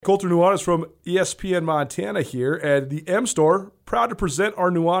Colter Nuanez from ESPN Montana here, and the M Store, proud to present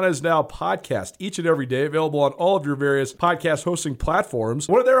our Nuanez Now podcast each and every day, available on all of your various podcast hosting platforms.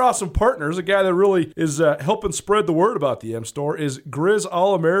 One of their awesome partners, a guy that really is helping spread the word about the M Store, is Grizz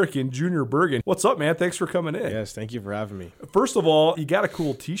All-American Junior Bergen. What's up, man? Thanks for coming in. Yes, thank you for having me. First of all, you got a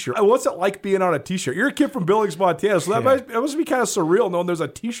cool t-shirt. What's it like being on a t-shirt? You're a kid from Billings, Montana, so that must be kind of surreal knowing there's a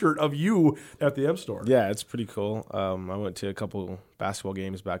t-shirt of you at the M Store. Yeah, it's pretty cool. I went to a couple basketball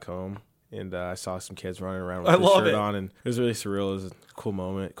games back home, and I saw some kids running around with the shirt on, and it was really surreal. It was a cool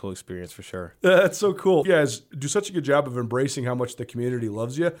moment, cool experience for sure. That's so cool. You guys do such a good job of embracing how much the community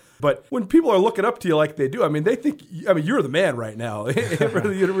loves you. But when people are looking up to you like they do, they think, you're the man right now for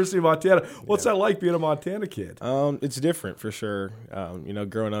the University of Montana. What's that like being a Montana kid? It's different for sure.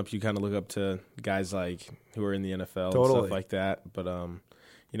 Growing up, you kind of look up to guys like who are in the NFL and stuff like that. But,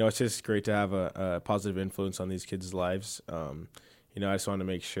 it's just great to have a positive influence on these kids' lives. I just want to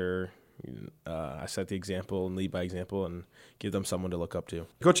make sure I set the example and lead by example and give them someone to look up to.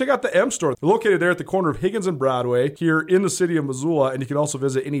 Go check out the M Store. They're located there at the corner of Higgins and Broadway here in the city of Missoula, and you can also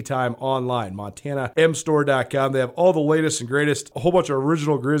visit anytime online, montanamstore.com. They have all the latest and greatest, a whole bunch of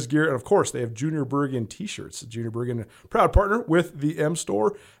original Grizz gear, and of course, they have Junior Bergen t-shirts. Junior Bergen, proud partner with the M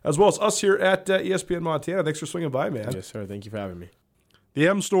Store, as well as us here at ESPN Montana. Thanks for swinging by, man. Yes, sir. Thank you for having me. The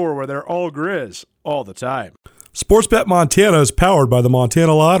M Store, where they're all Grizz all the time. Sportsbet Montana is powered by the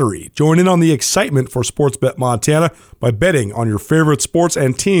Montana Lottery. Join in on the excitement for Sportsbet Montana by betting on your favorite sports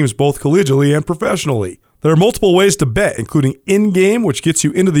and teams both collegially and professionally. There are multiple ways to bet, including in-game, which gets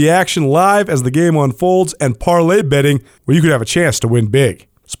you into the action live as the game unfolds, and parlay betting, where you could have a chance to win big.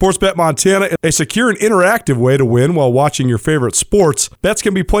 Sportsbet Montana is a secure and interactive way to win while watching your favorite sports. Bets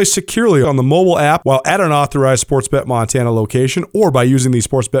can be placed securely on the mobile app while at an authorized Sportsbet Montana location or by using the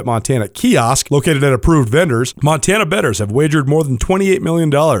Sportsbet Montana kiosk located at approved vendors. Montana bettors have wagered more than $28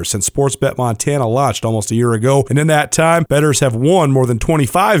 million since Sportsbet Montana launched almost a year ago, and in that time, bettors have won more than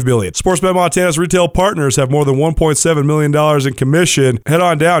 $25 million. Sportsbet Montana's retail partners have more than $1.7 million in commission. Head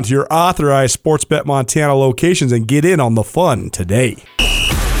on down to your authorized Sportsbet Montana locations and get in on the fun today.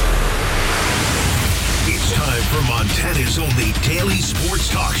 For Montana's only daily sports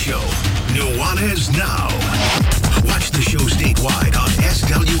talk show, Nuanez Now. Watch the show statewide on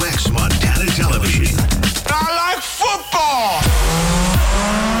SWX Montana Television. I like football!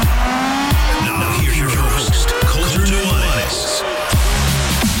 Now here's your host, Colter Nuanez.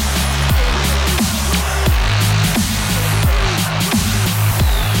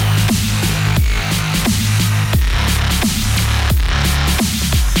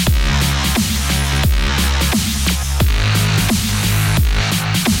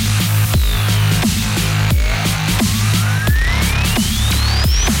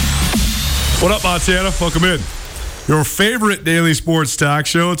 What up, Montana? Welcome in. Your favorite daily sports talk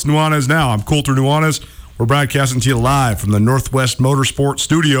show. It's Nuanez Now. I'm Colter Nuanez. We're broadcasting to you live from the Northwest Motorsport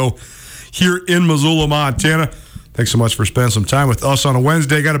Studio here in Missoula, Montana. Thanks so much for spending some time with us on a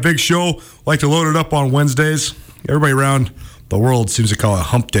Wednesday. Got a big show. Like to load it up on Wednesdays. Everybody around the world seems to call it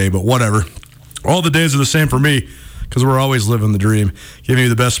hump day, but whatever. All the days are the same for me because we're always living the dream, giving you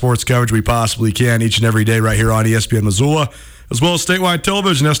the best sports coverage we possibly can each and every day right here on ESPN Missoula, as well as statewide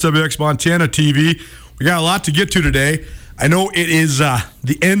television, SWX Montana TV. We got a lot to get to today. I know it is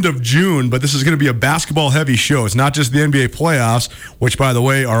the end of June, but this is going to be a basketball-heavy show. It's not just the NBA playoffs, which, by the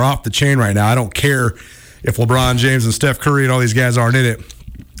way, are off the chain right now. I don't care if LeBron James and Steph Curry and all these guys aren't in it.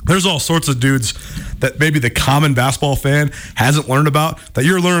 There's all sorts of dudes that maybe the common basketball fan hasn't learned about that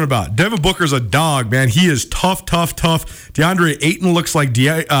you're learning about. Devin Booker's a dog, man. He is tough. DeAndre Ayton looks like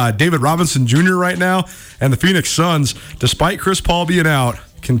David Robinson Jr. right now. And the Phoenix Suns, despite Chris Paul being out,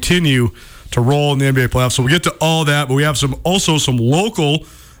 continue to roll in the NBA playoffs. So we get to all that, but we have also some local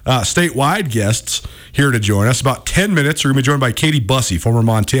statewide guests here to join us. About 10 minutes, we're going to be joined by Katie Bussey, former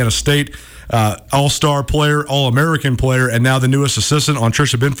Montana State All-Star player, All-American player, and now the newest assistant on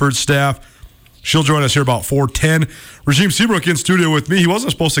Tricia Binford's staff. She'll join us here about 4:10. Regime Seabrook in studio with me. He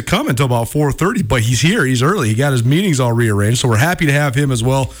wasn't supposed to come until about 4:30, but he's here. He's early. He got his meetings all rearranged, so we're happy to have him as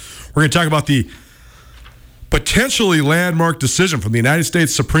well. We're going to talk about the potentially landmark decision from the United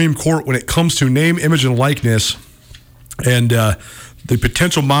States Supreme Court when it comes to name, image, and likeness, and the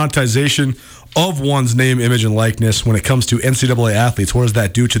potential monetization of one's name, image, and likeness when it comes to NCAA athletes. What does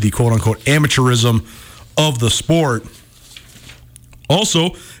that do to the quote-unquote amateurism of the sport?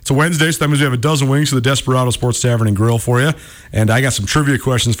 Also, it's a Wednesday, so that means we have a dozen wings to the Desperado Sports Tavern and Grill for you. And I got some trivia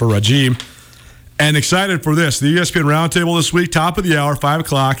questions for Rajim. And excited for this. The ESPN Roundtable this week, top of the hour, 5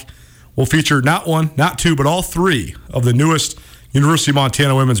 o'clock, will feature not one, not two, but all three of the newest University of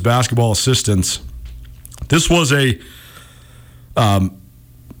Montana women's basketball assistants. This was a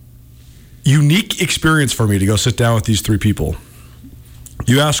unique experience for me to go sit down with these three people.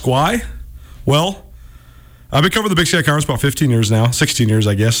 You ask why? Well, I've been covering the Big Sky Conference about 15 years now, 16 years,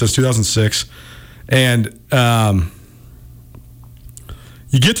 I guess, since 2006. And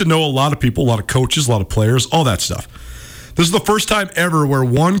you get to know a lot of people, a lot of coaches, a lot of players, all that stuff. This is the first time ever where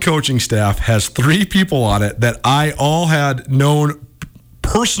one coaching staff has three people on it that I all had known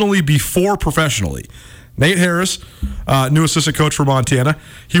personally before professionally. Nate Harris, new assistant coach for Montana.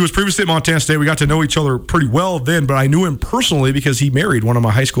 He was previously at Montana State. We got to know each other pretty well then, but I knew him personally because he married one of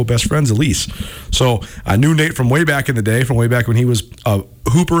my high school best friends, Elise. So I knew Nate from way back in the day, from way back when he was a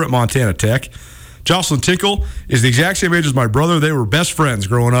hooper at Montana Tech. Jocelyn Tinkle is the exact same age as my brother. They were best friends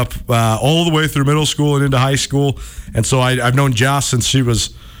growing up all the way through middle school and into high school. And so I've known Joss since she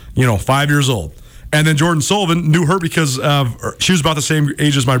was, 5 years old. And then Jordan Sullivan, knew her because she was about the same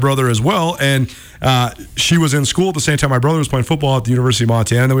age as my brother as well. And she was in school at the same time my brother was playing football at the University of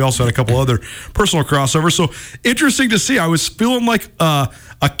Montana. And then we also had a couple other personal crossovers. So interesting to see. I was feeling like a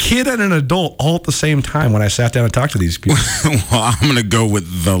kid and an adult all at the same time when I sat down and talked to these people. Well, I'm going to go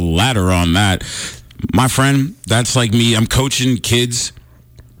with the latter on that. My friend, that's like me. I'm coaching kids.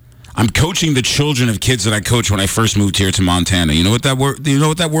 I'm coaching the children of kids that I coached when I first moved here to Montana. You know what that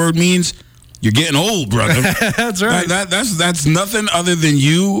word means? You're getting old, brother. That's right. That's nothing other than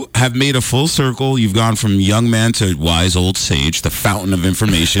you have made a full circle. You've gone from young man to wise old sage, the fountain of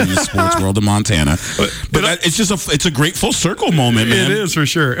information in the sports world of Montana. But it's a great full circle moment, man. It is for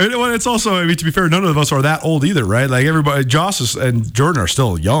sure. And it's also, to be fair, none of us are that old either, right? Like everybody, Joss and Jordan are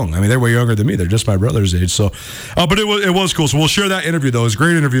still young. I mean, they're way younger than me. They're just my brother's age. So, but it was cool. So we'll share that interview though. It was a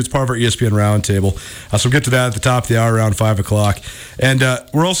great interview. It's part of our ESPN roundtable. So we'll get to that at the top of the hour around 5:00. And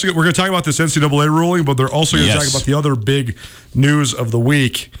we're going to talk about this NCAA ruling, but they're also going to talk about the other big news of the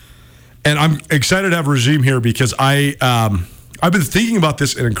week. And I'm excited to have Regime here because I've been thinking about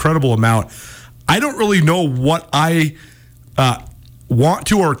this an incredible amount. I don't really know what I want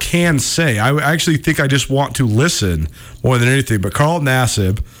to or can say. I actually think I just want to listen more than anything. But Carl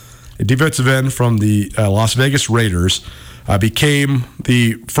Nassib, a defensive end from the Las Vegas Raiders, became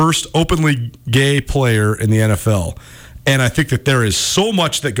the first openly gay player in the NFL. And I think that there is so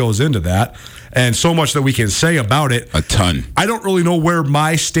much that goes into that and so much that we can say about it. A ton. I don't really know where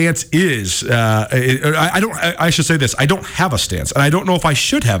my stance is. I should say this. I don't have a stance, and I don't know if I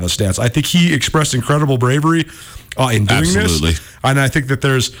should have a stance. I think he expressed incredible bravery in doing Absolutely. this. And I think that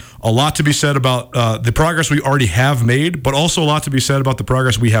there's a lot to be said about the progress we already have made, but also a lot to be said about the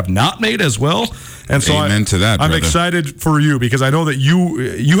progress we have not made as well. And so Amen to that, I'm brother. excited for you because I know that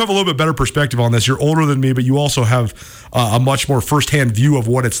you have a little bit better perspective on this. You're older than me, but you also have a much more firsthand view of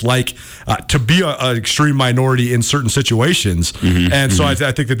what it's like to be an extreme minority in certain situations. Mm-hmm, and so I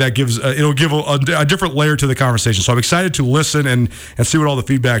think that gives it'll give a different layer to the conversation. So I'm excited to listen and see what all the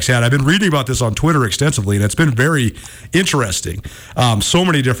feedback's had. I've been reading about this on Twitter extensively, and it's been very interesting. So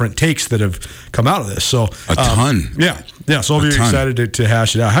many different takes that have come out of this. So a ton. Yeah. So I'll be excited to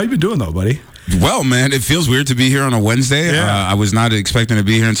hash it out. How you been doing though, buddy? Well, man, it feels weird to be here on a Wednesday. Yeah. I was not expecting to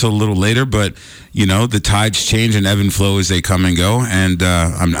be here until a little later, but the tides change and ebb and flow as they come and go, and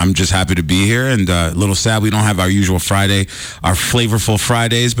I'm just happy to be here. And a little sad we don't have our usual Friday, our flavorful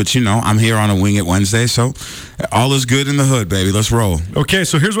Fridays, but I'm here on a Wing It Wednesday, so all is good in the hood, baby. Let's roll. Okay,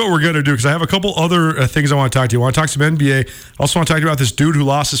 so here's what we're going to do, because I have a couple other things I want to talk to you. I want to talk some NBA. I also want to talk to you about this dude who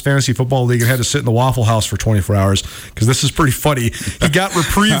lost his fantasy football league and had to sit in the Waffle House for 24 hours, because this is pretty funny. He got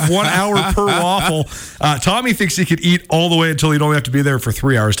reprieve 1 hour per waffle. Tommy thinks he could eat all the way until he'd only have to be there for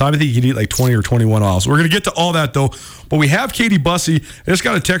 3 hours. Tommy thinks he could eat like 20 or 21 waffles. We're going to get to all that, though. But we have Katie Bussey. I just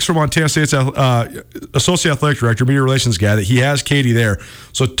got a text from Montana State's Associate Athletic Director, Media Relations guy, that he has Katie there.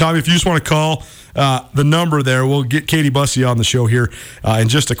 So, Tommy, if you just want to call the number there, we'll get Katie Bussey on the show here in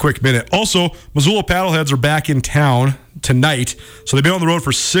just a quick minute. Also, Missoula Paddleheads are back in town tonight. So they've been on the road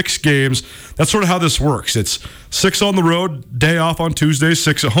for 6 games. That's sort of how this works. It's 6 on the road, day off on Tuesdays,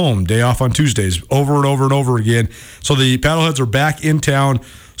 6 at home, day off on Tuesdays, over and over and over again. So the Paddleheads are back in town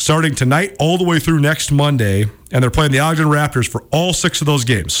starting tonight all the way through next Monday, and they're playing the Ogden Raptors for all 6 of those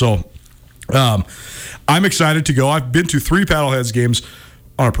games. So I'm excited to go. I've been to 3 Paddleheads games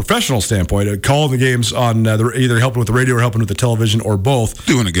on a professional standpoint, calling the games on either helping with the radio or helping with the television or both.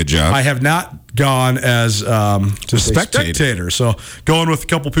 Doing a good job. I have not gone as just a spectator. So going with a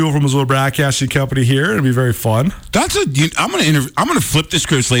couple people from Missoula Broadcasting Company here, it'll be very fun. I'm gonna flip the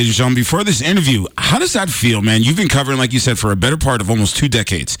scripts, ladies and gentlemen. Before this interview, how does that feel, man? You've been covering, like you said, for a better part of almost 2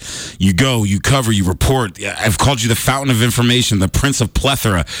 decades. You go, you cover, you report. I've called you the fountain of information, the prince of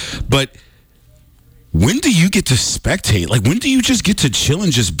plethora. But when do you get to spectate? Like, when do you just get to chill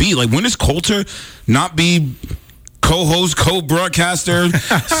and just be? Like, when does Coulter not be co-host, co-broadcaster,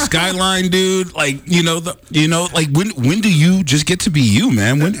 Skyline dude. Like, like when do you just get to be you,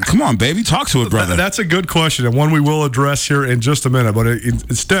 man? Come on, baby, talk to it, brother. That's a good question, and one we will address here in just a minute. But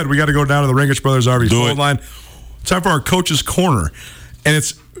instead, we got to go down to the Ringich Brothers RV phone line. Time for our Coach's Corner, and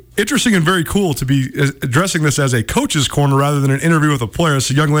it's interesting and very cool to be addressing this as a coach's corner rather than an interview with a player. It's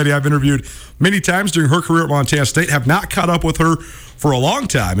a young lady I've interviewed many times during her career at Montana State, have not caught up with her for a long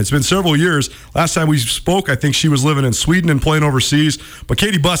time. It's been several years. Last time we spoke, I think she was living in Sweden and playing overseas. But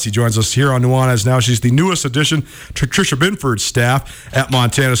Katie Busse joins us here on Nuanez Now. She's the newest addition to Tricia Binford's staff at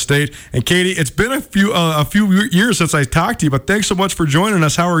Montana State. And Katie, it's been a few years since I talked to you, but thanks so much for joining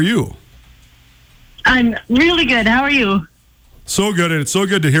us. How are you? I'm really good. How are you? So good, and it's so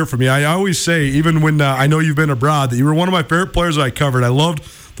good to hear from you. I always say, even when I know you've been abroad, that you were one of my favorite players that I covered. I loved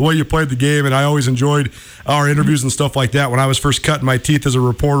the way you played the game, and I always enjoyed our interviews and stuff like that when I was first cutting my teeth as a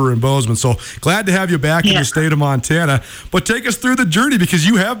reporter in Bozeman. So glad to have you back in the state of Montana. But take us through the journey, because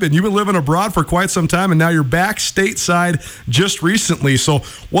you've been living abroad for quite some time, and now you're back stateside just recently. So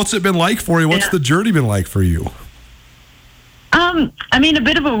what's it been like for you? What's the journey been like for you? I mean, a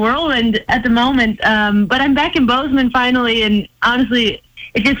bit of a whirlwind at the moment, but I'm back in Bozeman finally, and honestly,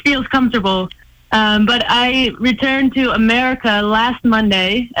 it just feels comfortable. But I returned to America last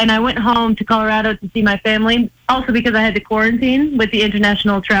Monday, and I went home to Colorado to see my family, also because I had to quarantine with the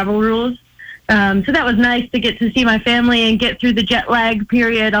international travel rules. So that was nice to get to see my family and get through the jet lag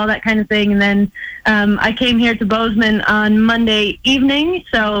period, all that kind of thing. And then I came here to Bozeman on Monday evening,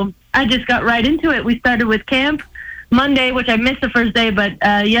 so I just got right into it. We started with camp Monday, which I missed the first day, but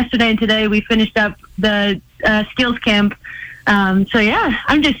yesterday and today we finished up the skills camp. So yeah,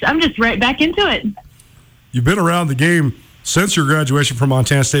 I'm just right back into it. You've been around the game since your graduation from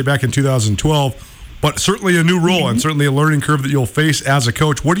Montana State back in 2012, but certainly a new role and certainly a learning curve that you'll face as a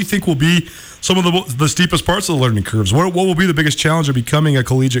coach. What do you think will be some of the steepest parts of the learning curves? What will be the biggest challenge of becoming a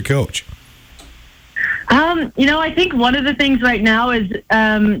collegiate coach? I think one of the things right now is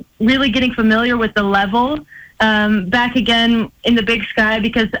really getting familiar with the level. Back again in the Big Sky,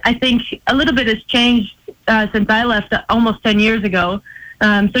 because I think a little bit has changed since I left almost 10 years ago.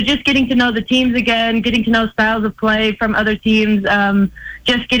 So just getting to know the teams again, getting to know styles of play from other teams,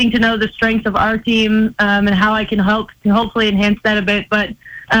 just getting to know the strengths of our team and how I can help to hopefully enhance that a bit. But,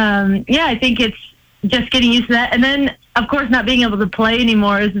 I think it's just getting used to that. And then, of course, not being able to play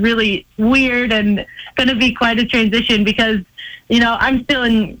anymore is really weird and going to be quite a transition because I'm still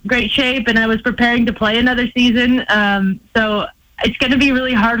in great shape, and I was preparing to play another season. So it's going to be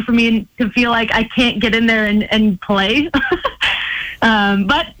really hard for me to feel like I can't get in there and play.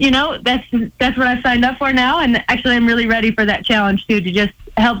 But that's what I've signed up for now, and actually I'm really ready for that challenge too, to just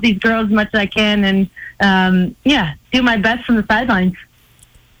help these girls as much as I can and do my best from the sidelines.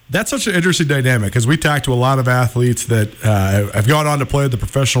 That's such an interesting dynamic, because we talk to a lot of athletes that have gone on to play at the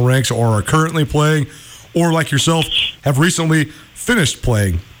professional ranks or are currently playing, or like yourself, have recently finished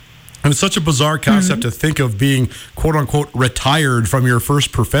playing. And it's such a bizarre concept to think of being, quote unquote, retired from your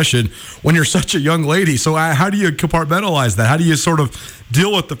first profession when you're such a young lady. So how do you compartmentalize that? How do you sort of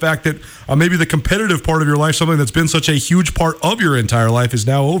deal with the fact that maybe the competitive part of your life, something that's been such a huge part of your entire life, is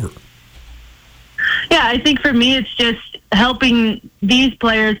now over? Yeah, I think for me, it's just helping these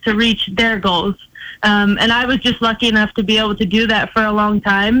players to reach their goals. And I was just lucky enough to be able to do that for a long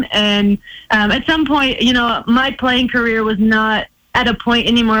time. And at some point, my playing career was not at a point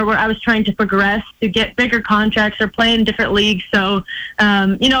anymore where I was trying to progress to get bigger contracts or play in different leagues. So,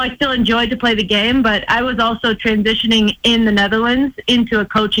 I still enjoyed to play the game, but I was also transitioning in the Netherlands into a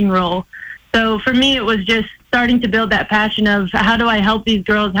coaching role. So for me, it was just starting to build that passion of how do I help these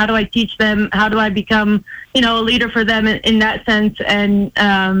girls? How do I teach them? How do I become, a leader for them in that sense? And,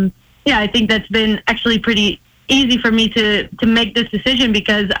 I think that's been actually pretty easy for me to make this decision,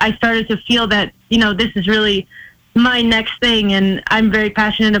 because I started to feel that, this is really my next thing, and I'm very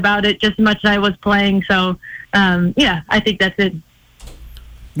passionate about it just as much as I was playing. So, I think that's it.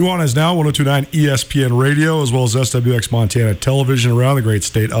 Nuanez Now, 102.9 ESPN Radio, as well as SWX Montana Television around the great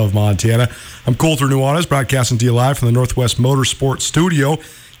state of Montana. I'm Colter Nuanez, broadcasting to you live from the Northwest Motorsports Studio.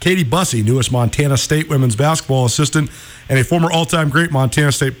 Katie Busse, newest Montana State women's basketball assistant and a former all-time great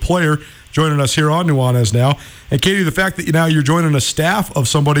Montana State player, joining us here on Nuanez Now. And Katie, the fact that now you're joining a staff of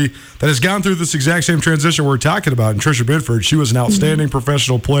somebody that has gone through this exact same transition we're talking about, and Tricia Binford, she was an outstanding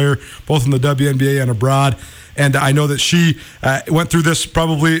professional player, both in the WNBA and abroad. And I know that she went through this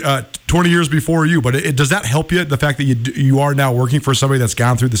probably 20 years before you. But does that help you, the fact that you are now working for somebody that's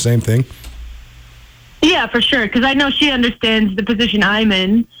gone through the same thing? Yeah, for sure, because I know she understands the position I'm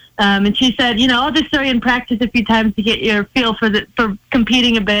in. And she said, I'll just throw you in practice a few times to get your feel for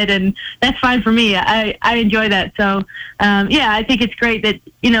competing a bit, and that's fine for me. I enjoy that. So, I think it's great that,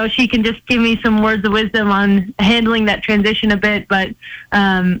 she can just give me some words of wisdom on handling that transition a bit. But,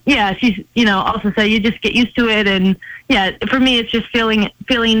 she's, also said you just get used to it. And, for me, it's just feeling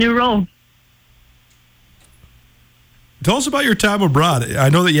a new role. Tell us about your time abroad. I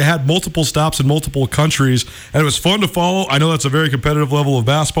know that you had multiple stops in multiple countries, and it was fun to follow. I know that's a very competitive level of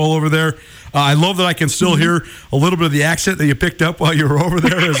basketball over there. I love that I can still hear a little bit of the accent that you picked up while you were over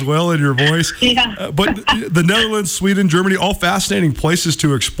there as well in your voice. Yeah. But the Netherlands, Sweden, Germany, all fascinating places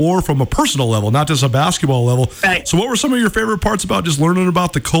to explore from a personal level, not just a basketball level. Right. So what were some of your favorite parts about just learning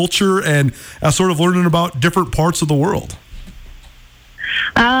about the culture and sort of learning about different parts of the world?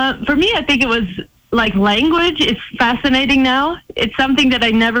 For me, I think it was like language is fascinating now. It's something that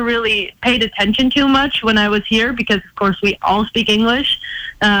I never really paid attention to much when I was here because, of course, we all speak English.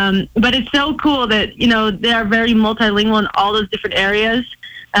 But it's so cool that, they are very multilingual in all those different areas,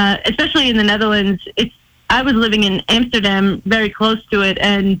 especially in the Netherlands. I was living in Amsterdam, very close to it,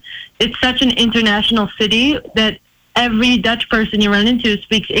 and it's such an international city that every Dutch person you run into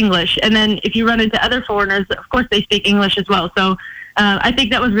speaks English. And then if you run into other foreigners, of course, they speak English as well. So I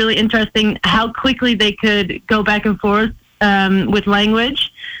think that was really interesting how quickly they could go back and forth with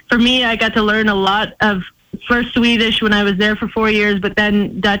language. For me, I got to learn a lot of first Swedish when I was there for 4 years, but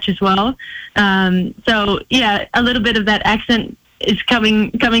then Dutch as well. A little bit of that accent is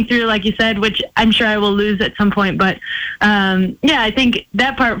coming through, like you said, which I'm sure I will lose at some point. But I think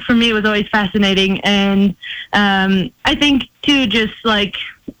that part for me was always fascinating. And I think too, just like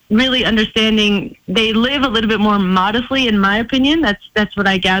really understanding they live a little bit more modestly, in my opinion. That's what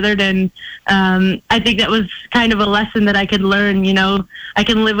I gathered. And I think that was kind of a lesson that I could learn. I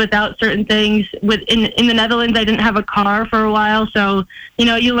can live without certain things. In the Netherlands, I didn't have a car for a while. So,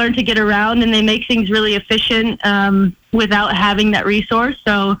 you learn to get around, and they make things really efficient without having that resource.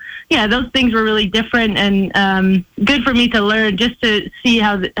 So, those things were really different and good for me to learn just to see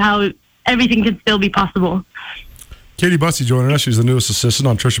how everything can still be possible. Katie Bussey joining us. She's the newest assistant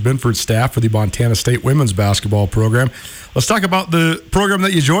on Tricia Binford's staff for the Montana State women's basketball program. Let's talk about the program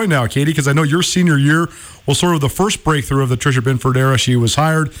that you joined now, Katie, because I know your senior year was sort of the first breakthrough of the Tricia Binford era. She was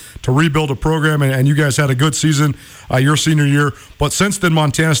hired to rebuild a program, and you guys had a good season your senior year. But since then,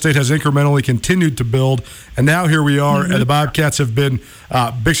 Montana State has incrementally continued to build, and now here we are, and the Bobcats have been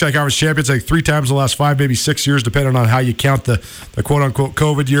Big Sky Conference champions like 3 times in the last 5, maybe 6 years, depending on how you count the quote-unquote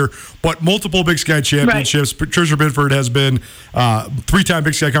COVID year. But multiple Big Sky championships. Right. Tricia Binford has been 3-time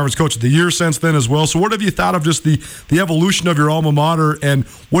Big Sky Conference Coach of the Year since then as well. So what have you thought of just the evolution of your alma mater, and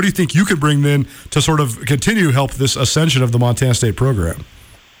what do you think you could bring then to sort of continue to help this ascension of the Montana State program?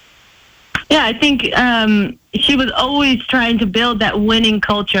 Yeah, I think she was always trying to build that winning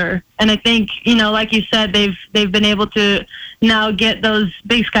culture. And I think, like you said, they've been able to now get those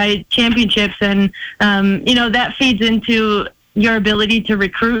Big Sky championships. And, that feeds into your ability to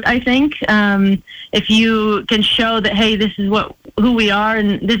recruit, I think. If you can show that, hey, this is who we are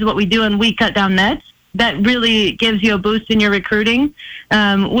and this is what we do and we cut down nets, that really gives you a boost in your recruiting,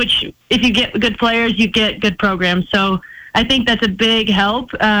 which if you get good players, you get good programs. So I think that's a big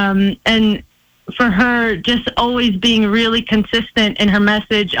help. And for her, just always being really consistent in her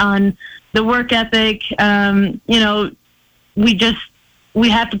message on the work ethic, we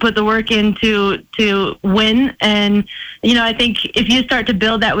have to put the work in to win. And, I think if you start to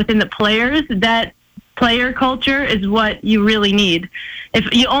build that within the players, that player culture is what you really need.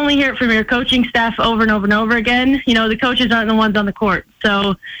 If you only hear it from your coaching staff over and over and over again, the coaches aren't the ones on the court.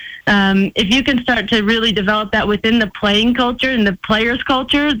 So if you can start to really develop that within the playing culture and the players'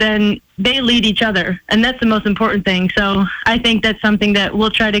 culture, then they lead each other. And that's the most important thing. So I think that's something that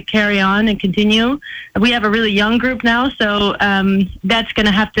we'll try to carry on and continue. We have a really young group now, so that's going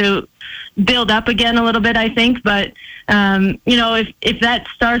to have to build up again a little bit, I think. But, if that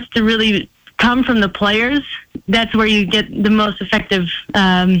starts to really come from the players, that's where you get the most effective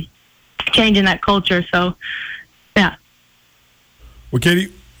change in that culture. So, yeah. Well,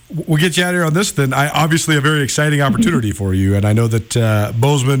 Katie, we'll get you out of here on this then. Obviously a very exciting opportunity for you, and I know that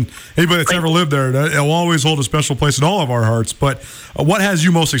Bozeman, anybody that's ever lived there, it'll always hold a special place in all of our hearts. But what has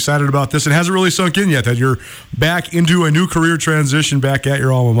you most excited about this? It hasn't really sunk in yet that you're back into a new career transition back at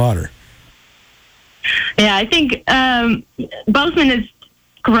your alma mater. Yeah, I think Bozeman has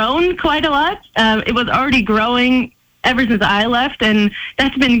grown quite a lot. It was already growing ever since I left, and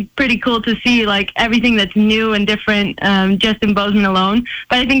that's been pretty cool to see, like, everything that's new and different just in Bozeman alone.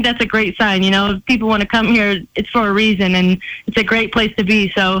 But I think that's a great sign. If people want to come here, it's for a reason, and it's a great place to be.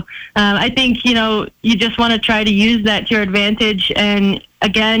 So I think, you just want to try to use that to your advantage and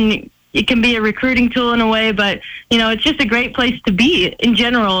again, it can be a recruiting tool in a way, but, it's just a great place to be in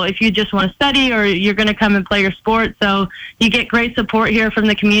general if you just want to study or you're going to come and play your sport. So you get great support here from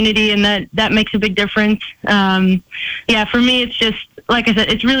the community, and that makes a big difference. For me, it's just, like I said,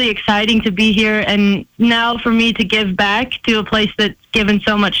 it's really exciting to be here, and now for me to give back to a place that's given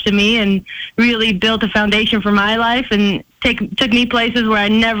so much to me and really built a foundation for my life and took me places where I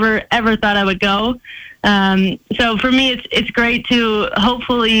never, ever thought I would go. So for me, it's great to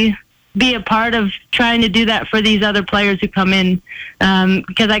hopefully be a part of trying to do that for these other players who come in,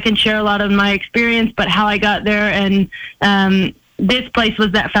 because I can share a lot of my experience, but how I got there. And this place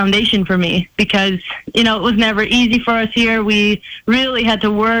was that foundation for me because, it was never easy for us here. We really had to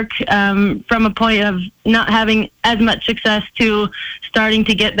work from a point of not having as much success to starting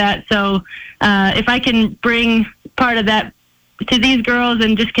to get that. So if I can bring part of that to these girls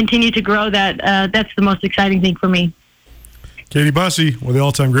and just continue to grow that, that's the most exciting thing for me. Katie Busse, one of the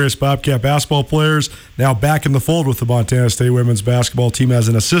all-time greatest Bobcat basketball players, now back in the fold with the Montana State women's basketball team as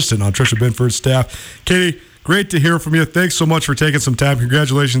an assistant on Tricia Binford's staff. Katie, great to hear from you. Thanks so much for taking some time.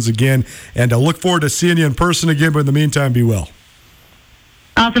 Congratulations again, and I look forward to seeing you in person again, but in the meantime, be well.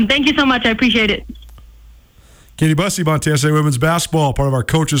 Awesome. Thank you so much. I appreciate it. Katie Busse, Montana State women's basketball, part of our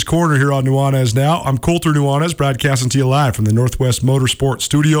Coach's Corner here on Nuanez Now. I'm Colter Nuanez, broadcasting to you live from the Northwest Motorsport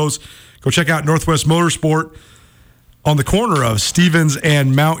Studios. Go check out Northwest Motorsport on the corner of Stevens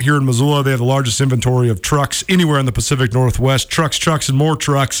and Mount here in Missoula. They have the largest inventory of trucks anywhere in the Pacific Northwest. Trucks, and more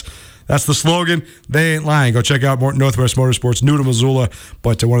trucks. That's the slogan. They ain't lying. Go check out Northwest Motorsports, new to Missoula,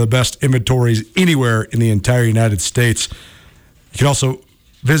 but one of the best inventories anywhere in the entire United States. You can also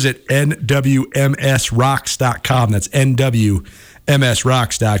visit nwmsrocks.com. That's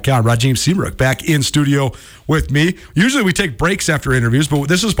nwmsrocks.com. Rajim Seabrook back in studio with me. Usually we take breaks after interviews, but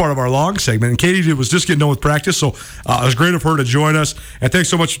this is part of our long segment. And Katie was just getting done with practice, so it was great of her to join us. And thanks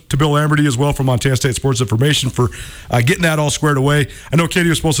so much to Bill Lamberty as well from Montana State Sports Information for getting that all squared away. I know Katie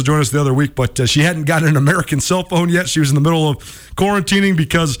was supposed to join us the other week, but she hadn't gotten an American cell phone yet. She was in the middle of quarantining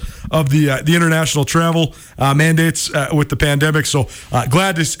because of the international travel mandates with the pandemic. So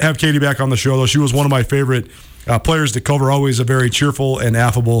glad to have Katie back on the show, though. She was one of my favorite players to cover, always a very cheerful and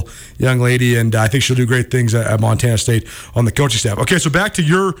affable young lady, and I think she'll do great things at Montana State on the coaching staff. Okay, so back to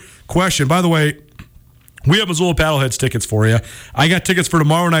your question. By the way, we have Missoula Paddleheads tickets for you. I got tickets for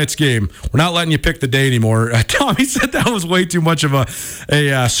tomorrow night's game. We're not letting you pick the day anymore. Tommy said that was way too much of a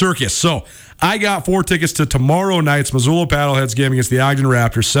circus. So I got 4 tickets to tomorrow night's Missoula Paddleheads game against the Ogden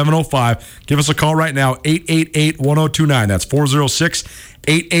Raptors, 7:05. Give us a call right now, 888-1029. That's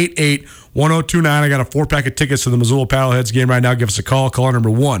 406-888-1029. I got a 4-pack of tickets to the Missoula Paddleheads game right now. Give us a call. Caller number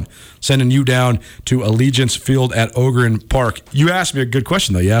 1, sending you down to Allegiance Field at Ogren Park. You asked me a good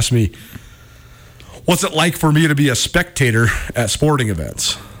question, though. You asked me, what's it like for me to be a spectator at sporting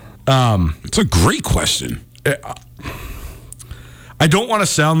events? It's a great question. I don't want to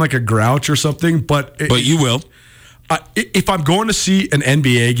sound like a grouch or something, but you will. If I'm going to see an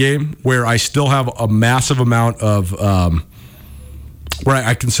NBA game where I still have a massive amount of where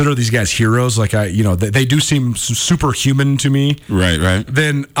I consider these guys heroes, like they do seem superhuman to me. Right.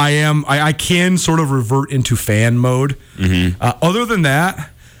 Then I can sort of revert into fan mode. Mm-hmm. Other than that,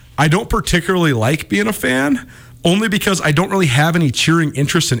 I don't particularly like being a fan, only because I don't really have any cheering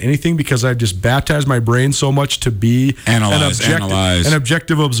interest in anything because I've just baptized my brain so much to be an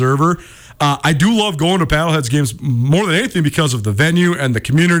objective observer. I do love going to Paddleheads games more than anything because of the venue and the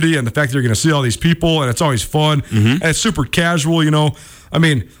community and the fact that you're going to see all these people, and it's always fun. Mm-hmm. And it's super casual, I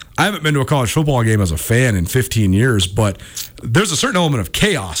mean, I haven't been to a college football game as a fan in 15 years, but there's a certain element of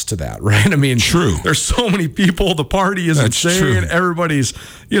chaos to that, right? I mean, true. There's so many people. The party is insane. True. Everybody's,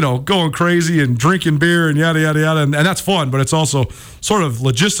 going crazy and drinking beer and yada, yada, yada. And that's fun, but it's also sort of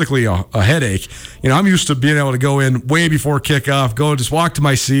logistically a headache. I'm used to being able to go in way before kickoff, go just walk to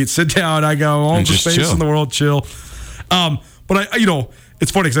my seat, sit down. I go all the space chill in the world, chill. But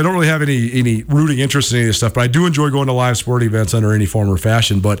it's funny because I don't really have any rooting interest in any of this stuff, but I do enjoy going to live sporting events under any form or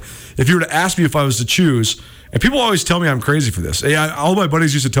fashion. But if you were to ask me if I was to choose, and people always tell me I'm crazy for this. All my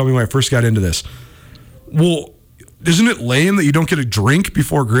buddies used to tell me when I first got into this, well, isn't it lame that you don't get a drink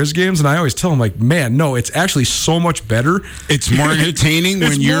before Grizz games? And I always tell them, like, man, no, it's actually so much better. It's more entertaining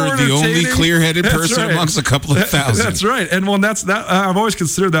when you're the only clear-headed person amongst a couple of thousand. That's right. And that's that. I've always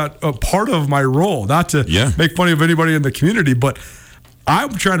considered that a part of my role, not to make fun of anybody in the community, but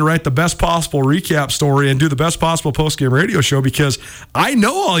I'm trying to write the best possible recap story and do the best possible post-game radio show because I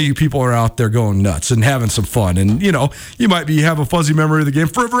know all you people are out there going nuts and having some fun. And, you might have a fuzzy memory of the game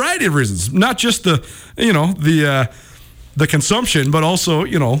for a variety of reasons, not just the consumption, but also,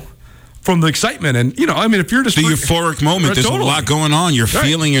 from the excitement. And, if you're just... The euphoric moment, there's a lot going on. You're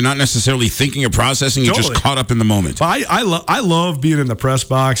feeling, you're not necessarily thinking or processing. You're just caught up in the moment. But I love being in the press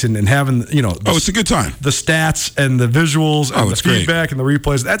box and having, it's a good time. The stats and the visuals and the feedback and the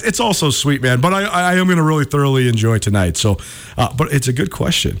replays. It's also sweet, man. But I am going to really thoroughly enjoy tonight. So, but it's a good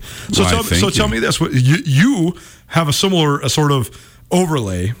question. So tell me this. You have a similar sort of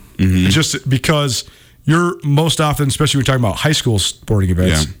overlay, just because... You're most often, especially when you're talking about high school sporting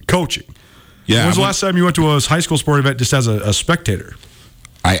events, coaching. Yeah. When's the last time you went to a high school sporting event just as a spectator?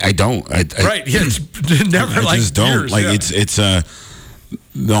 I don't. Right. Yeah. It's never I just don't. Years, like it's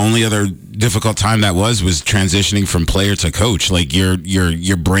the only other difficult time that was transitioning from player to coach. Like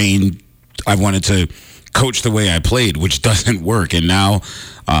your brain, I wanted to coach the way I played, which doesn't work, and now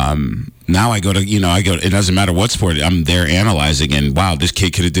I go to, it doesn't matter what sport, I'm there analyzing, and wow, this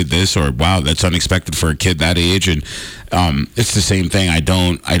kid could have did this, or wow, that's unexpected for a kid that age. And it's the same thing. I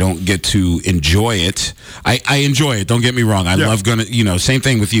don't get to enjoy it. I enjoy it, don't get me wrong. I love going to, same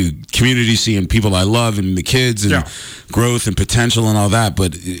thing with you, community, seeing people I love and the kids and growth and potential and all that.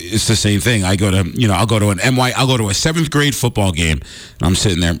 But it's the same thing. I go to, I'll go to a 7th grade football game, and I'm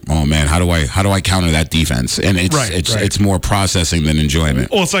sitting there, oh man, how do I counter that defense? And it's more processing than enjoyment.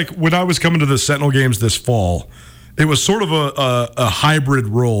 Well, it's like when I was coming to the Sentinel games this fall, it was sort of a hybrid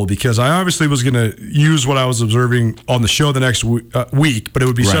role, because I obviously was going to use what I was observing on the show the next week, but it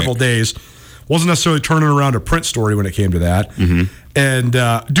would be several days. Wasn't necessarily turning around a print story when it came to that, and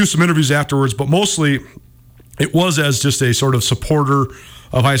do some interviews afterwards, but mostly it was as just a sort of supporter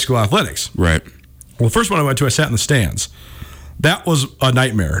of high school athletics. Right. Well, the first one I went to, I sat in the stands. That was a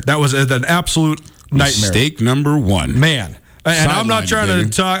nightmare. That was an absolute nightmare. Mistake number one. Man. And I'm not trying to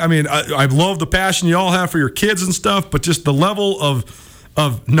talk. I mean, I love the passion you all have for your kids and stuff, but just the level of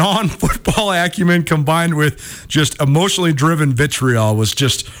non-football acumen combined with just emotionally driven vitriol was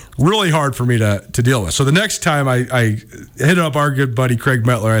just really hard for me to deal with. So the next time I hit up our good buddy Craig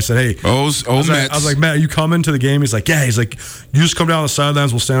Metler, I said, hey, I was like, Matt, are you coming to the game? He's like, yeah. He's like, you just come down the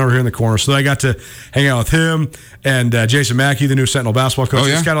sidelines. We'll stand over here in the corner. So I got to hang out with him and Jason Mackey, the new Sentinel basketball coach.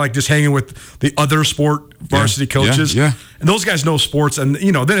 Just kind of like just hanging with the other sport varsity coaches. Yeah. And those guys know sports. And,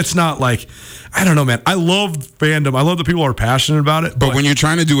 then it's not like, I don't know, man. I love fandom. I love that people are passionate about it. But when you're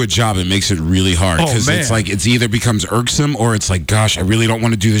trying to do a job, it makes it really hard, because it's like it's either becomes irksome or it's like, gosh, I really don't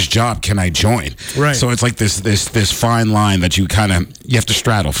want to do this job. Can I join? Right. So it's like this fine line that you have to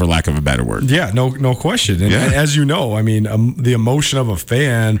straddle, for lack of a better word. Yeah, no question. And as you know, I mean, the emotion of a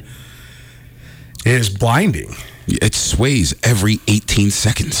fan is blinding. It sways every 18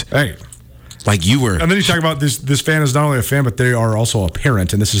 seconds. Hey. Like you were. And then you talk about this fan is not only a fan, but they are also a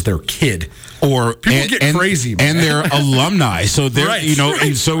parent, and this is their kid. Or people get crazy, man. And they're alumni. So they're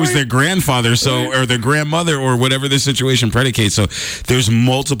and so is their grandfather, or their grandmother, or whatever the situation predicates. So there's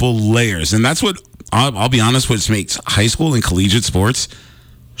multiple layers. And that's what I'll be honest, what makes high school and collegiate sports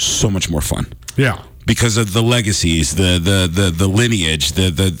so much more fun. Yeah. Because of the legacies, the lineage,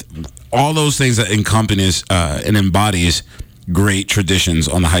 the all those things that encompass and embodies great traditions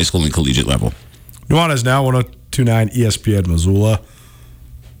on the high school and collegiate level. Nuanez Now, 102.9 ESPN Missoula.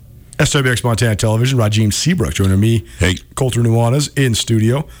 SWX Montana Television, Rajim Seabrook joining me, Colter Nuanez, in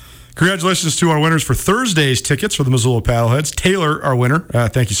studio. Congratulations to our winners for Thursday's tickets for the Missoula Paddleheads. Taylor, our winner,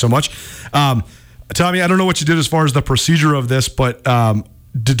 thank you so much. Tommy, I don't know what you did as far as the procedure of this, but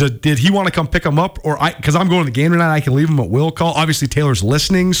did he want to come pick him up, or because I'm going to the game tonight, I can leave him at will call. Obviously, Taylor's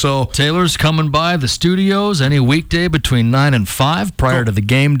listening, so Taylor's coming by the studios any weekday between 9 and 5 prior to the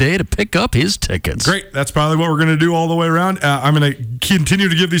game day to pick up his tickets. Great, that's probably what we're going to do all the way around. I'm going to continue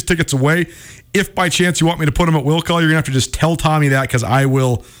to give these tickets away. If by chance you want me to put them at will call, you're going to have to just tell Tommy that, because I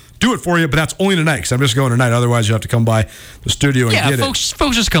will do it for you, but that's only tonight, because I'm just going tonight. Otherwise, you have to come by the studio and get folks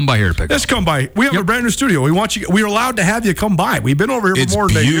just come by here to pick up. Let's come by. We have a brand new studio. We want you. We're allowed to have you come by. We've been over here for more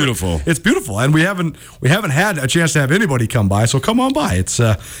than a year. Beautiful. It's beautiful, and we haven't had a chance to have anybody come by. So come on by. It's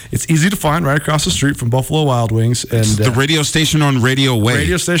easy to find, right across the street from Buffalo Wild Wings, and the radio station on Radio Way.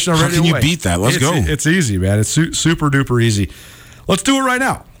 Radio station on Radio Way. How can you beat that? Let's go. It's easy, man. It's super duper easy. Let's do it right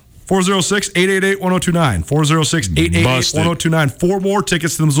now. 406-888-1029. 406-888-1029. 4 more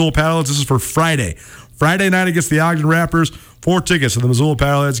tickets to the Missoula Paddleheads. This is for Friday. Friday night against the Ogden Raptors. 4 tickets to the Missoula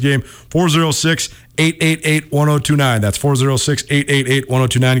Paddleheads game. 406-888-1029. That's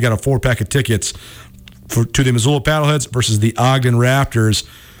 406-888-1029. You got a 4-pack of tickets to the Missoula Paddleheads versus the Ogden Raptors,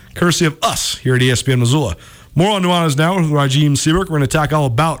 courtesy of us here at ESPN Missoula. More on Nuanez Now with Rajim Seabrook. We're going to talk all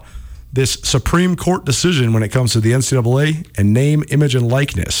about this Supreme Court decision when it comes to the NCAA and name, image, and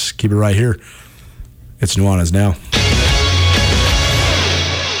likeness. Keep it right here. It's Nuanez Now.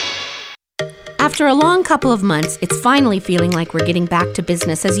 After a long couple of months, it's finally feeling like we're getting back to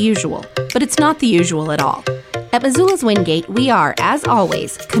business as usual. But it's not the usual at all. At Missoula's Wingate, we are, as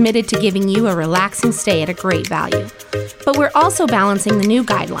always, committed to giving you a relaxing stay at a great value. But we're also balancing the new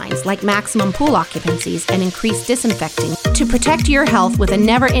guidelines like maximum pool occupancies and increased disinfecting to protect your health with a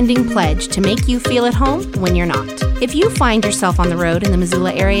never-ending pledge to make you feel at home when you're not. If you find yourself on the road in the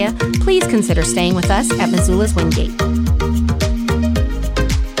Missoula area, please consider staying with us at Missoula's Wingate.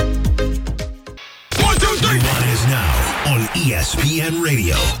 1, 2, 3. Nuanez Now on ESPN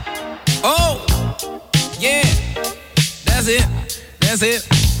Radio. Oh, yeah, that's it. That's it.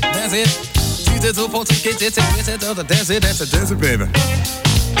 That's it, baby.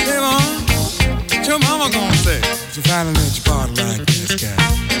 Hey, Mom, what your mama gonna say? If you finally let your body like this guy.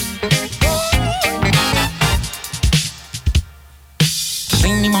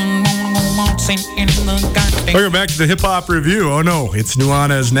 Welcome back to the Hip Hop Review. Oh no, it's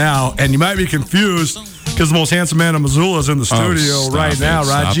Nuanez Now, and you might be confused because the most handsome man in Missoula is in the studio right now.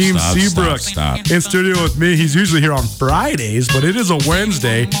 Raheem Seabrook in studio with me. He's usually here on Fridays, but it is a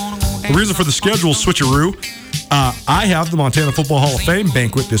Wednesday. The reason for the schedule switcheroo. I have the Montana Football Hall of Fame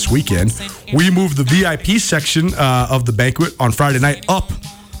banquet this weekend. We moved the VIP section of the banquet on Friday night up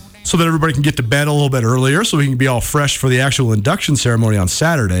so that everybody can get to bed a little bit earlier so we can be all fresh for the actual induction ceremony on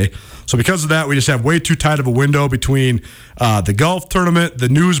Saturday. So because of that, we just have way too tight of a window between the golf tournament, the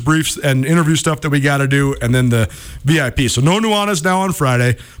news briefs and interview stuff that we got to do, and then the VIP. So no Nuanez Now on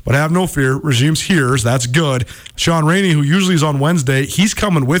Friday, but have no fear. Regime's here, so that's good. Sean Rainey, who usually is on Wednesday, he's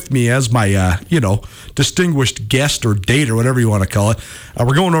coming with me as my, distinguished guest or date or whatever you want to call it.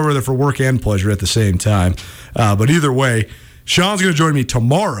 We're going over there for work and pleasure at the same time. But either way, Sean's going to join me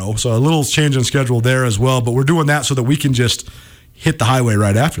tomorrow, so a little change in schedule there as well. But we're doing that so that we can just hit the highway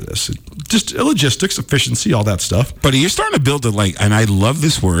right after this. Just logistics, efficiency, all that stuff. But you're starting to build and I love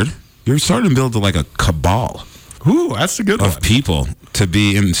this word, you're starting to build a cabal. Ooh, that's a good one. Of people to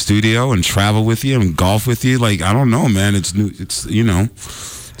be in the studio and travel with you and golf with you. Like, I don't know, man. It's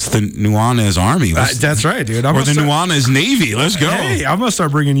the Nuanez Army. That's right, dude. Or the Nuanez Navy. Let's go. Hey, I'm going to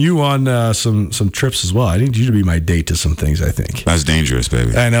start bringing you on some trips as well. I need you to be my date to some things, I think. That's dangerous,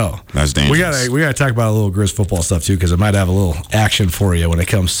 baby. I know. That's dangerous. We gotta talk about a little Grizz football stuff, too, because it might have a little action for you when it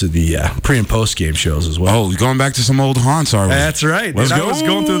comes to the pre- and post-game shows as well. Oh, going back to some old haunts, are we? That's right. Let's go. I was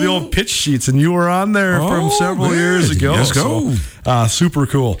going through the old pitch sheets, and you were on there from several years ago. Let's go. So, super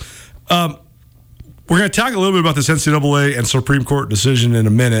cool. We're going to talk a little bit about this NCAA and Supreme Court decision in a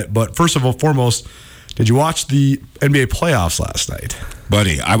minute, but first of all, foremost, did you watch the NBA playoffs last night?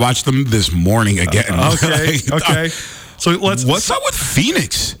 Buddy, I watched them this morning again. Okay. So what's up with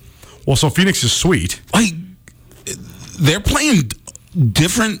Phoenix? Well, so Phoenix is sweet. Like, they're playing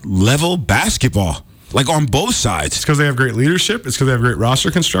different level basketball, like on both sides. It's because they have great leadership. It's because they have great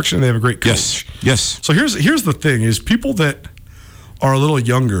roster construction. And they have a great coach. Yes. So here's the thing: is people that are a little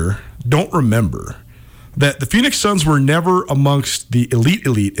younger don't remember that the Phoenix Suns were never amongst the elite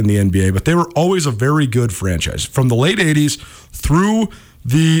in the NBA, but they were always a very good franchise. From the late 80s through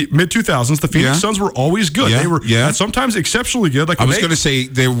the mid-2000s, the Phoenix Suns were always good. They were sometimes exceptionally good. Like I was going to say,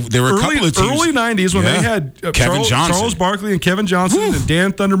 there were a couple of teams. Early 90s when they had Charles Barkley and Kevin Johnson and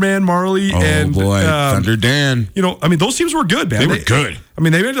Dan Thunderman Marley. Thunder Dan. Those teams were good, man. They were good. They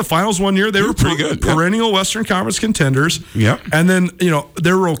made the finals one year. They were pretty good. Perennial Western Conference contenders. Yeah. And then,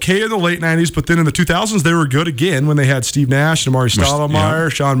 they were okay in the late 90s, but then in the 2000s, they were good again when they had Steve Nash and Amari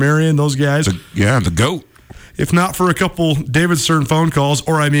Stoudemire, Sean Marion, those guys. The GOAT. If not for a couple David Stern phone calls,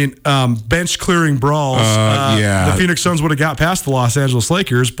 or bench clearing brawls, the Phoenix Suns would have got past the Los Angeles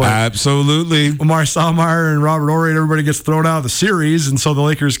Lakers. But absolutely, Amari Stoudemire and Robert Horry, everybody gets thrown out of the series, and so the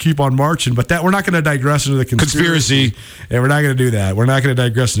Lakers keep on marching. But we're not going to digress into the conspiracy. Yeah, we're not going to do that. We're not going to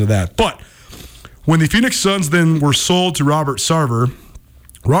digress into that. But when the Phoenix Suns then were sold to Robert Sarver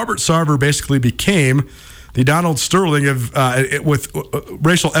basically became the Donald Sterling of, with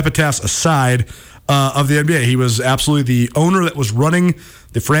racial epithets aside, of the NBA. He was absolutely the owner that was running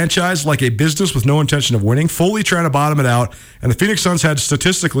the franchise like a business with no intention of winning, fully trying to bottom it out. And the Phoenix Suns had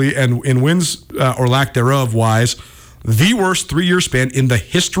statistically, and in wins or lack thereof wise, the worst 3-year span in the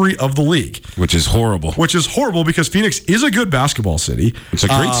history of the league. Which is horrible. Because Phoenix is a good basketball city. It's a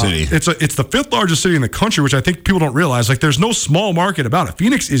great city. It's the 5th largest city in the country, which I think people don't realize. Like, there's no small market about it.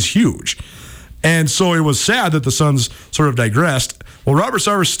 Phoenix is huge. And so it was sad that the Suns sort of digressed. Well, Robert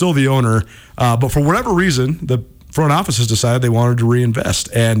Sarver is still the owner, but for whatever reason, the front office has decided they wanted to reinvest.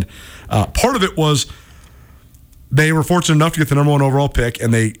 And part of it was they were fortunate enough to get the number 1 overall pick,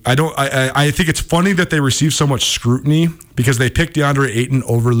 and I think it's funny that they received so much scrutiny because they picked DeAndre Ayton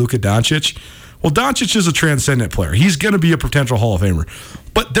over Luka Doncic, Well, Doncic is a transcendent player. He's going to be a potential Hall of Famer.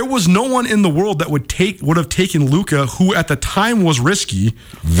 But there was no one in the world that would have taken Luka, who at the time was risky,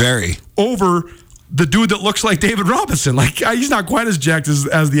 over the dude that looks like David Robinson. Like, he's not quite as jacked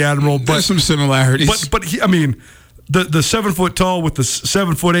as the Admiral, but there's some similarities. But he, I mean, the 7 foot tall with the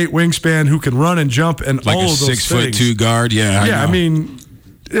 7'8" wingspan who can run and jump and like all of those a 6'2" guard. Yeah, I mean,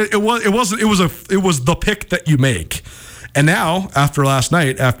 it was the pick that you make. And now, after last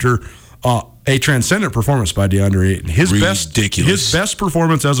night, after a transcendent performance by DeAndre Ayton, his best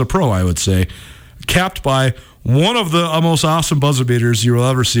performance as a pro, I would say, capped by one of the most awesome buzzer beaters you will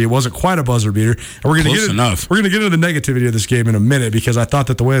ever see. It wasn't quite a buzzer beater. And we're going to get into the negativity of this game in a minute, because I thought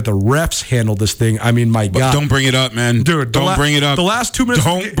that the way that the refs handled this thing, I mean, my God. Don't bring it up, man. Dude, don't bring it up. The last 2 minutes.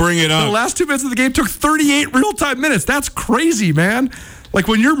 Don't bring it up. The last 2 minutes of the game took 38 real-time minutes. That's crazy, man. Like,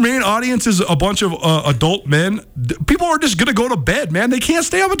 when your main audience is a bunch of adult men, people are just going to go to bed, man. They can't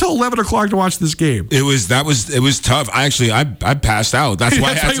stay up until 11 o'clock to watch this game. It was tough. I passed out. That's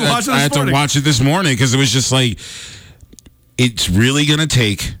why I had to watch it this morning, because it was just like, it's really going to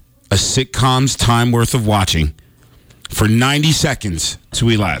take a sitcom's time worth of watching for 90 seconds to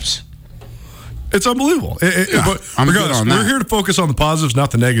elapse. It's unbelievable. But I'm good on that. We're here to focus on the positives,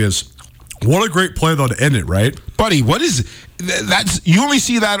 not the negatives. What a great play, though, to end it, right? Buddy, what is that's? You only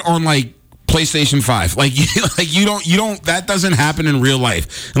see that on like PlayStation 5. Like you don't. That doesn't happen in real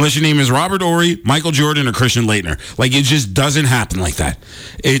life unless your name is Robert Horry, Michael Jordan, or Christian Laettner. Like, it just doesn't happen like that.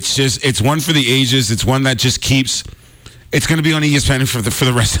 It's one for the ages. It's one that just keeps. It's going to be on ESPN for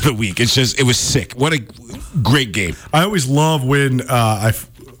the rest of the week. It was sick. What a great game. I always love when a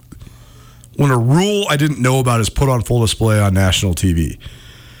rule I didn't know about is put on full display on national TV.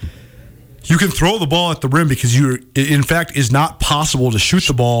 You can throw the ball at the rim because in fact, is not possible to shoot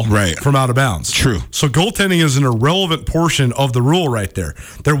the ball from out of bounds. True. So goaltending is an irrelevant portion of the rule right there.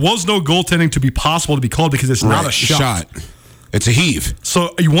 There was no goaltending to be possible to be called because it's not a shot. It's a heave.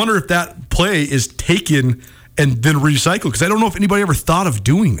 So you wonder if that play is taken and then recycled, because I don't know if anybody ever thought of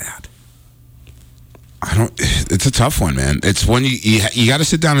doing that. It's a tough one, man. It's one you got to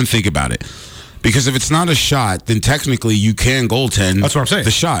sit down and think about it. Because if it's not a shot, then technically you can goaltend. That's what I'm saying.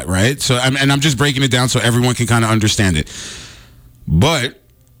 The shot, right? So, I'm just breaking it down so everyone can kind of understand it. But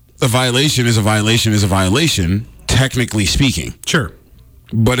a violation is a violation, technically speaking. Sure.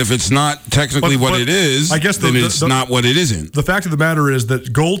 But if it's not technically what it is, I guess then it's not what it isn't. The fact of the matter is that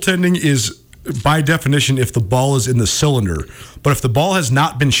goaltending is, by definition, if the ball is in the cylinder. But if the ball has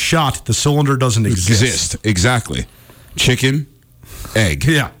not been shot, the cylinder doesn't exist. Exactly. Chicken, egg.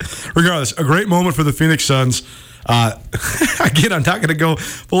 Yeah. Regardless, a great moment for the Phoenix Suns. Again, I'm not going to go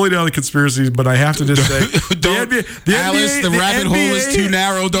fully down the conspiracies, but I have to just say, the rabbit hole is too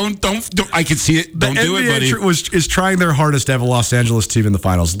narrow. Don't. I can see it. Don't do it, buddy. is trying their hardest to have a Los Angeles team in the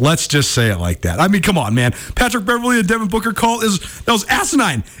finals. Let's just say it like that. I mean, come on, man. Patrick Beverley and Devin Booker that was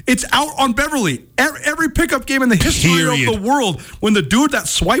asinine. It's out on Beverley. Every pickup game in the history of the world, when the dude that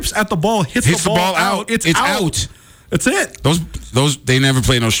swipes at the ball hits the ball out, it's out. That's it. Those they never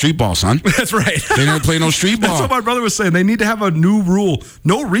play no street ball, son. That's right. They never play no street ball. That's what my brother was saying. They need to have a new rule.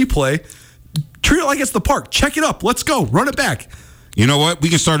 No replay. Treat it like it's the park. Check it up. Let's go. Run it back. You know what? We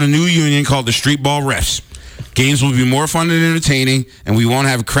can start a new union called the Street Ball Refs. Games will be more fun and entertaining, and we won't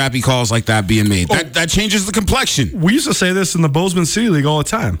have crappy calls like that being made. That changes the complexion. We used to say this in the Bozeman City League all the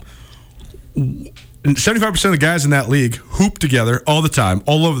time. 75% of the guys in that league hoop together all the time,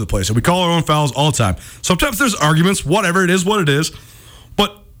 all over the place. And we call our own fouls all the time. Sometimes there's arguments, whatever, it is what it is.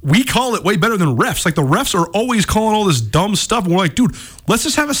 But we call it way better than refs. Like, the refs are always calling all this dumb stuff. And we're like, dude, let's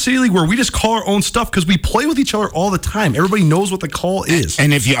just have a city league where we just call our own stuff, because we play with each other all the time. Everybody knows what the call is.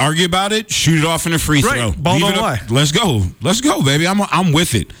 And if you argue about it, shoot it off in a free throw. Ball don't lie. Let's go, baby. I'm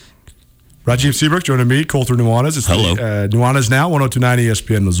with it. Rajiv Seabrook joining me, Colter Nuanez. It's Hello. Nuanez Now, 102.9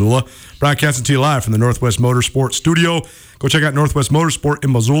 ESPN Missoula. Broadcasting to you live from the Northwest Motorsport Studio. Go check out Northwest Motorsport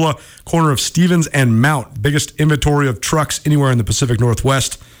in Missoula, corner of Stevens and Mount. Biggest inventory of trucks anywhere in the Pacific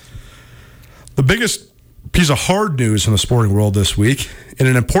Northwest. The biggest piece of hard news from the sporting world this week. In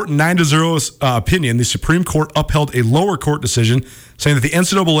an important 9-0 opinion, the Supreme Court upheld a lower court decision saying that the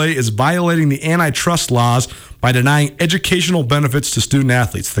NCAA is violating the antitrust laws by denying educational benefits to student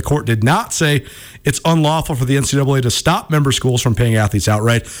athletes. The court did not say it's unlawful for the NCAA to stop member schools from paying athletes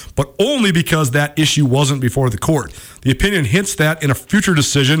outright, but only because that issue wasn't before the court. The opinion hints that in a future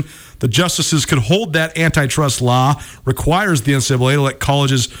decision, the justices could hold that antitrust law requires the NCAA to let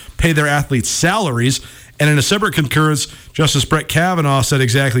colleges pay their athletes' salaries. And in a separate concurrence, Justice Brett Kavanaugh said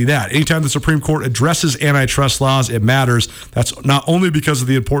exactly that. Anytime the Supreme Court addresses antitrust laws, it matters. That's not only because of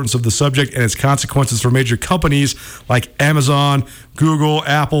the importance of the subject and its consequences for major companies like Amazon, Google,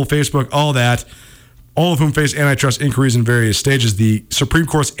 Apple, Facebook, all that, all of whom face antitrust inquiries in various stages. The Supreme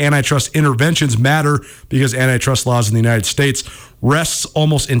Court's antitrust interventions matter because antitrust laws in the United States rests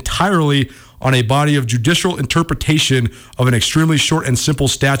almost entirely on a body of judicial interpretation of an extremely short and simple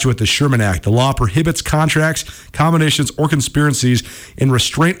statute, the Sherman Act. The law prohibits contracts, combinations, or conspiracies in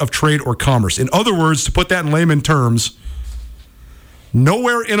restraint of trade or commerce. In other words, to put that in layman terms,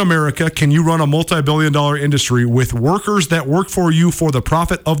 nowhere in America can you run a multi-billion-dollar industry with workers that work for you for the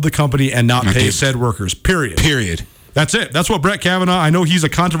profit of the company and not pay said workers, period. That's it. That's what Brett Kavanaugh, I know he's a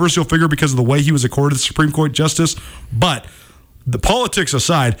controversial figure because of the way he was accorded the Supreme Court justice, but the politics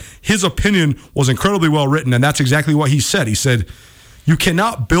aside, his opinion was incredibly well written, and that's exactly what he said. He said, you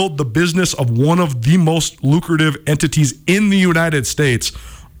cannot build the business of one of the most lucrative entities in the United States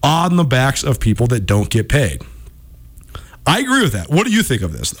on the backs of people that don't get paid. I agree with that. What do you think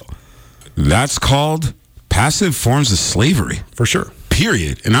of this, though? That's called passive forms of slavery. For sure.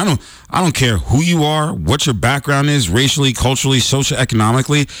 Period. And I don't care who you are, what your background is, racially, culturally,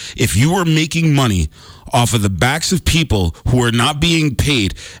 socioeconomically. If you are making money off of the backs of people who are not being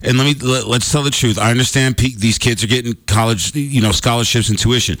paid, and let's tell the truth. I understand these kids are getting college, scholarships and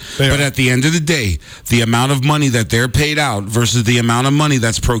tuition, but at the end of the day, the amount of money that they're paid out versus the amount of money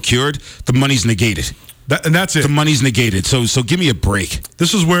that's procured, the money's negated. And that's it. The money's negated. So give me a break.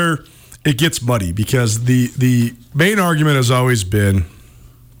 This is where it gets muddy because the main argument has always been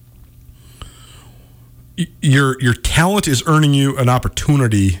your talent is earning you an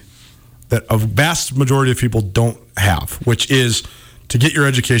opportunity that a vast majority of people don't have, which is to get your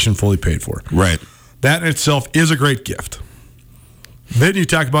education fully paid for. Right. That in itself is a great gift. Then you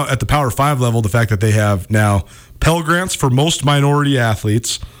talk about at the Power 5 level, the fact that they have now Pell Grants for most minority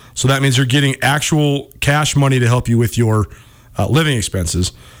athletes. So that means you're getting actual cash money to help you with your living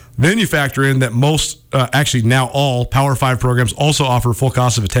expenses. Then you factor in that most, actually now all Power 5 programs also offer full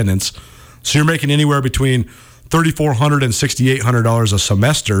cost of attendance. So you're making anywhere between $3,400 and $6,800 a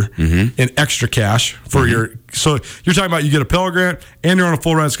semester in extra cash for your. So you're talking about you get a Pell Grant and you're on a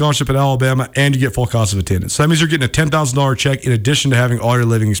full ride scholarship at Alabama and you get full cost of attendance. So that means you're getting a $10,000 check in addition to having all your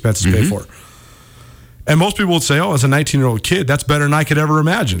living expenses paid for. And most people would say, "Oh, as a 19-year-old kid, that's better than I could ever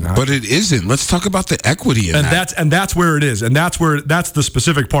imagine." But it isn't. Let's talk about the equity in that. That's where it is, and that's the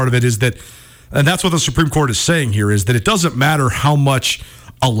specific part of it is that, and that's what the Supreme Court is saying here is that it doesn't matter how much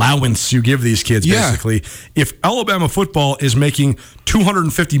allowance you give these kids. Basically, if Alabama football is making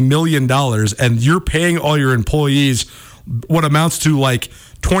 $250 million and you're paying all your employees what amounts to like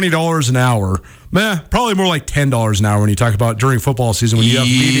 $20 an hour, probably more like $10 an hour when you talk about during football season when you have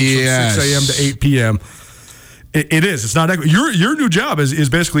meetings from 6 a.m. to 8 p.m. It is. It's not equity. Your new job is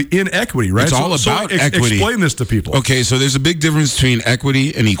basically in equity, right? It's all about equity. Explain this to people. Okay, so there's a big difference between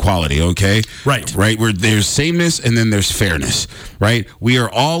equity and equality, okay? Right. Where there's sameness and then there's fairness, right? We are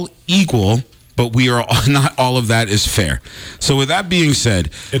all equal, but we are not all of that is fair. So with that being said,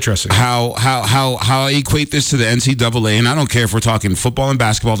 interesting. How I equate this to the NCAA, and I don't care if we're talking football and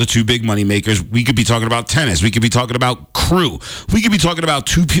basketball, the two big money makers. We could be talking about tennis. We could be talking about crew. We could be talking about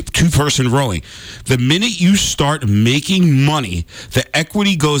two-person rowing. The minute you start making money, the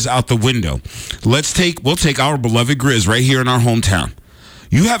equity goes out the window. We'll take our beloved Grizz right here in our hometown.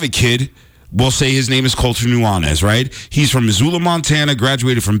 You have a kid. We'll say his name is Colter Nuanez, right? He's from Missoula, Montana,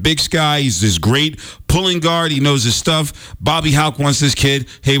 graduated from Big Sky. He's this great pulling guard. He knows his stuff. Bobby Houck wants this kid.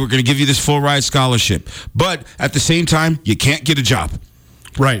 Hey, we're going to give you this full ride scholarship. But at the same time, you can't get a job.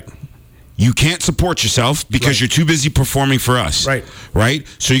 Right. You can't support yourself because you're too busy performing for us. Right?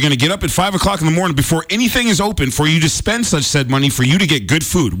 So you're going to get up at 5 o'clock in the morning before anything is open for you to spend such said money for you to get good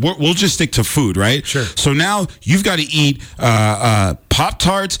food. We'll just stick to food, right? Sure. So now you've got to eat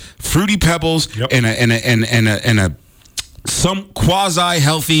Pop-Tarts, Fruity Pebbles, and a some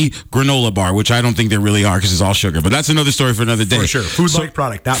quasi-healthy granola bar, which I don't think they really are because it's all sugar. But that's another story for another day. For sure. Food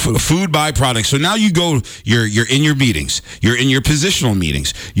byproduct, not food. Food byproduct. So now you go, you're in your meetings. You're in your positional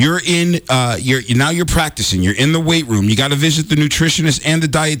meetings. You're practicing. You're in the weight room. You got to visit the nutritionist and the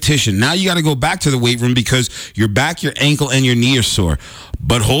dietitian. Now you got to go back to the weight room because your back, your ankle, and your knee are sore.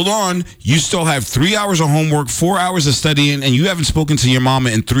 But hold on, you still have 3 hours of homework, 4 hours of studying, and you haven't spoken to your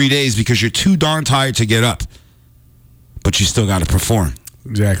mama in 3 days because you're too darn tired to get up. But you still got to perform.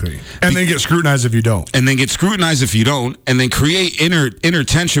 Exactly. And then get scrutinized if you don't. And then create inner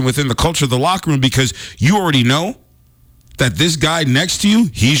tension within the culture of the locker room because you already know that this guy next to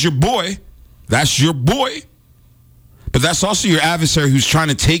you, he's your boy. That's your boy. But that's also your adversary who's trying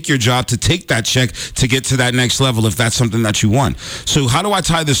to take your job, to take that check, to get to that next level if that's something that you want. So how do I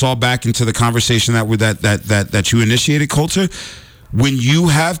tie this all back into the conversation that you initiated, Colter? when you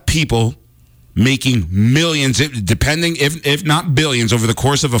have people making millions, depending, if not billions, over the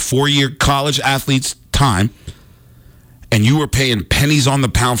course of a 4-year college athlete's time, and you are paying pennies on the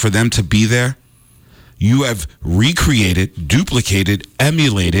pound for them to be there, you have recreated, duplicated,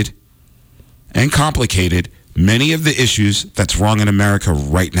 emulated, and complicated many of the issues that's wrong in America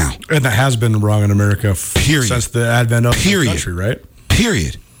right now. And that has been wrong in America since the advent of the country, right?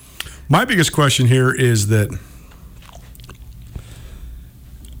 Period. My biggest question here is that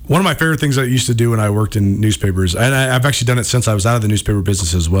one of my favorite things I used to do when I worked in newspapers, and I've actually done it since I was out of the newspaper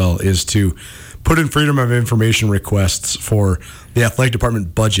business as well, is to put in freedom of information requests for the athletic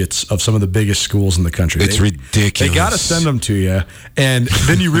department budgets of some of the biggest schools in the country. It's ridiculous. They got to send them to you. And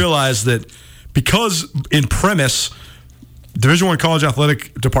then you realize that because in premise, Division I college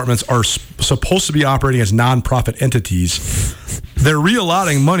athletic departments are supposed to be operating as nonprofit entities, they're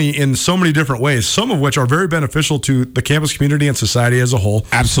reallocating money in so many different ways, some of which are very beneficial to the campus community and society as a whole.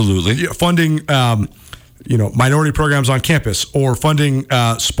 Absolutely. Funding minority programs on campus, or funding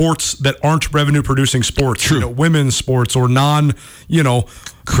sports that aren't revenue-producing sports. True. Women's sports or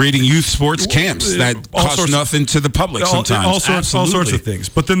creating youth sports camps that cost nothing to the public sometimes. All sorts of things.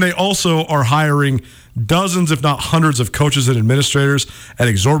 But then they also are hiring dozens, if not hundreds, of coaches and administrators at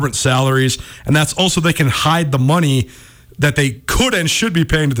exorbitant salaries. And that's also, they can hide the money that they could and should be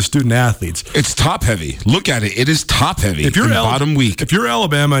paying to the student athletes. It's top heavy. Look at it. It is top heavy. If you're bottom week. If you're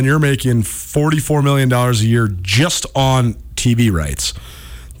Alabama and you're making $44 million a year just on TV rights,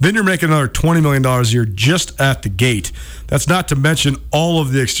 then you're making another $20 million a year just at the gate. That's not to mention all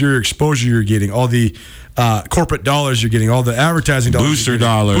of the exterior exposure you're getting, all the corporate dollars you're getting, all the advertising dollars, booster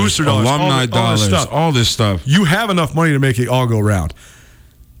dollars, alumni dollars, all this stuff. You have enough money to make it all go around.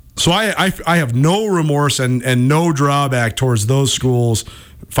 So I have no remorse and no drawback towards those schools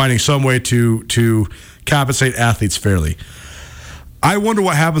finding some way to compensate athletes fairly. I wonder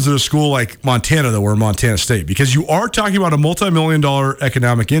what happens at a school like Montana, though, or Montana State, because you are talking about a multi-million-dollar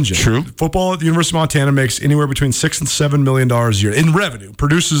economic engine. True. Football at the University of Montana makes anywhere between $6 and $7 million a year in revenue,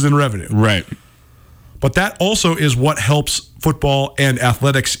 produces in revenue. Right. But that also is what helps football and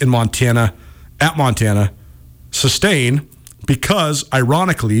athletics in Montana, sustain, because,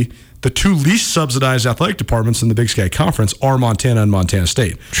 ironically, the two least subsidized athletic departments in the Big Sky Conference are Montana and Montana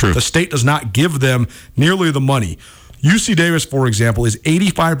State. True. The state does not give them nearly the money. UC Davis, for example, is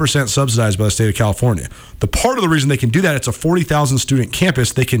 85% subsidized by the state of California. The part of the reason they can do that, it's a 40,000 student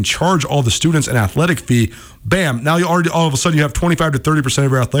campus. They can charge all the students an athletic fee. Bam! Now all of a sudden you have 25 to 30%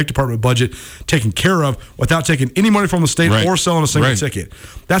 of your athletic department budget taken care of without taking any money from the state or selling a single ticket.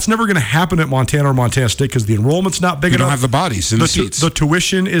 That's never going to happen at Montana or Montana State because the enrollment's not big enough. You don't have the bodies in the seats. The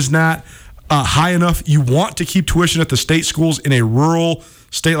tuition is not high enough. You want to keep tuition at the state schools in a rural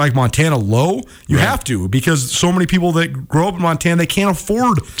state like Montana low. You have to, because so many people that grow up in Montana, they can't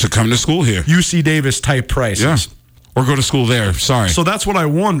afford to come to school here. UC Davis type prices. Yeah. Or go to school there. Sorry. So that's what I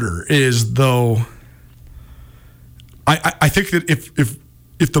wonder is, though, I think that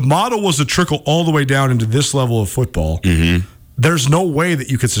if the model was to trickle all the way down into this level of football, there's no way that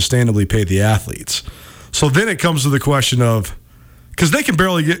you could sustainably pay the athletes. So then it comes to the question of, because they can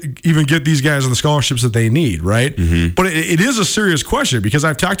barely even get these guys on the scholarships that they need, right? But it is a serious question, because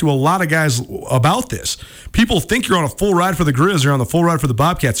I've talked to a lot of guys about this. People think you're on a full ride for the Grizz, you're on the full ride for the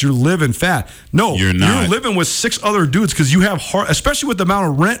Bobcats, you're living fat. No, you're not. You're living with 6 other dudes, because you have especially with the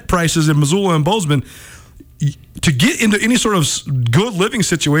amount of rent prices in Missoula and Bozeman. To get into any sort of good living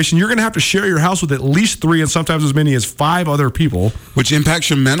situation, you're going to have to share your house with at least 3 and sometimes as many as 5 other people. Which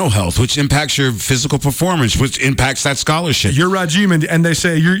impacts your mental health, which impacts your physical performance, which impacts that scholarship. You're Rajim, and they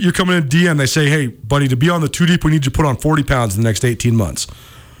say, you're coming in DM, they say, hey, buddy, to be on the 2 deep, we need you to put on 40 pounds in the next 18 months.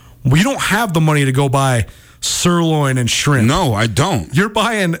 We don't have the money to go buy sirloin and shrimp. No, I don't. You're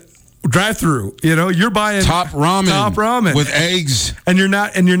buying drive-through, you're buying top ramen with eggs, and you're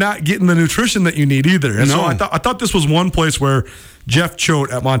not getting the nutrition that you need either. And so I thought this was one place where Jeff Choate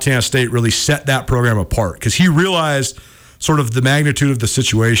at Montana State really set that program apart, because he realized sort of the magnitude of the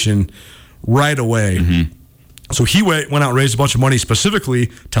situation right away. So he went out and raised a bunch of money specifically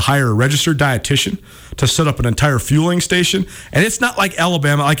to hire a registered dietitian to set up an entire fueling station. And it's not like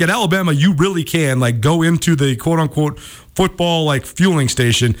Alabama. Like at Alabama, you really can go into the quote unquote football fueling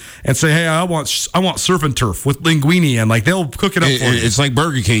station and say, hey, I want surf and turf with linguine, and they'll cook it up for you. It's like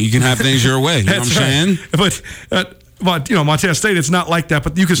Burger King. You can have things your way. You know what I'm saying? But Montana State, it's not like that.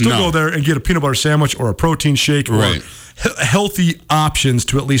 But you can still go there and get a peanut butter sandwich or a protein shake or healthy options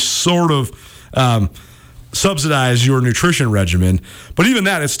to at least sort of subsidize your nutrition regimen. But even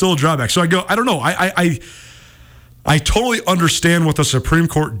that, it's still a drawback. So I don't know. I totally understand what the Supreme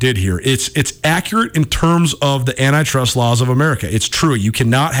Court did here. It's accurate in terms of the antitrust laws of America. It's true. You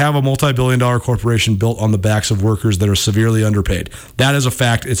cannot have a multi-billion-dollar corporation built on the backs of workers that are severely underpaid. That is a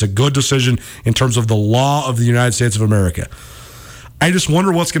fact. It's a good decision in terms of the law of the United States of America. I just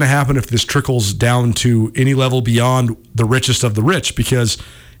wonder what's going to happen if this trickles down to any level beyond the richest of the rich, because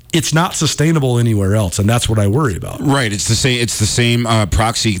it's not sustainable anywhere else, and that's what I worry about. Right. It's the same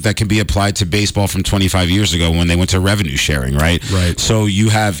proxy that can be applied to baseball from 25 years ago when they went to revenue sharing, right? Right. So you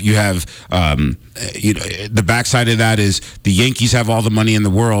have the backside of that is the Yankees have all the money in the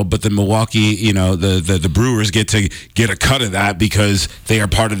world, but the Milwaukee, the Brewers get to get a cut of that because they are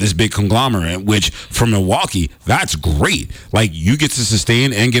part of this big conglomerate, which for Milwaukee, that's great. Like, you get to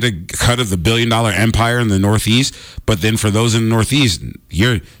sustain and get a cut of the billion-dollar empire in the Northeast, but then for those in the Northeast,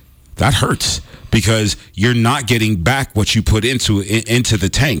 that hurts because you're not getting back what you put into the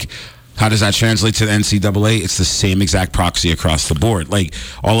tank. How does that translate to the NCAA? It's the same exact proxy across the board. Like,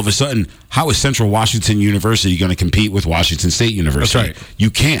 all of a sudden, how is Central Washington University going to compete with Washington State University? That's right.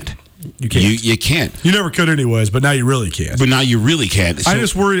 You can't. You can't. You can't. You never could anyways, but now you really can't. But now you really can't. I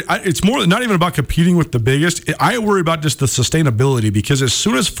just worry. It's more not even about competing with the biggest. I worry about just the sustainability, because as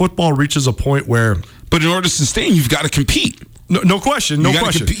soon as football reaches a point where... But in order to sustain, you've got to compete. No question. No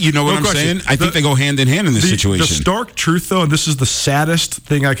question. You know what I'm saying? I think they go hand in hand in this situation. The stark truth, though, and this is the saddest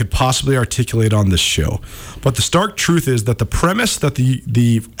thing I could possibly articulate on this show, but the stark truth is that the premise that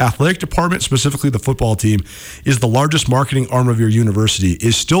the athletic department, specifically the football team, is the largest marketing arm of your university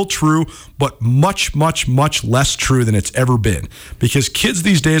is still true, but much, much, much less true than it's ever been. Because kids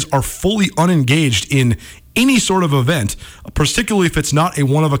these days are fully unengaged in any sort of event, particularly if it's not a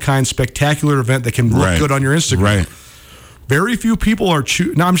one-of-a-kind spectacular event that can look good on your Instagram. Right. Very few people are I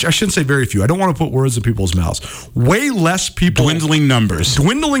shouldn't say very few. I don't want to put words in people's mouths. Way less people. Dwindling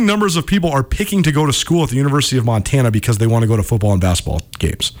numbers of people are picking to go to school at the University of Montana because they want to go to football and basketball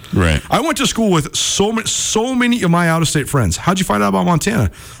games. Right. I went to school with so many of my out-of-state friends. How'd you find out about Montana?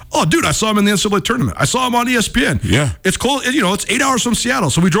 Oh, dude, I saw him in the NCAA tournament. I saw him on ESPN. Yeah. It's close. It's 8 hours from Seattle.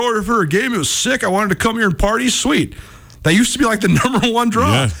 So we drove over for a game. It was sick. I wanted to come here and party. Sweet. That used to be like the number one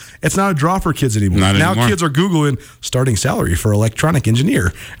draw. Yeah. It's not a draw for kids anymore. Now kids are Googling starting salary for electronic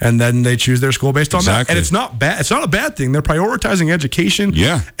engineer, and then they choose their school based on that. And it's not bad. It's not a bad thing. They're prioritizing education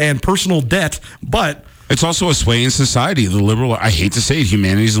and personal debt, but it's also a sway in society. The liberal, I hate to say it,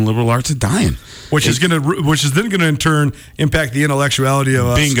 humanities and liberal arts are dying. Which is then going to in turn impact the intellectuality of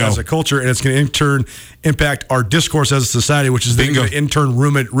us as a culture, and it's going to in turn impact our discourse as a society, which is then going to in turn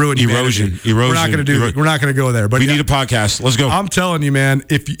ruin erosion. We're not going to do. We're not going to go there. But we need a podcast. Let's go. I'm telling you, man.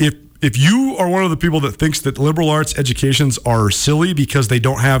 If you are one of the people that thinks that liberal arts educations are silly because they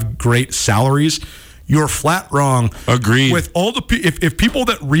don't have great salaries, you're flat wrong. Agreed. With all the if people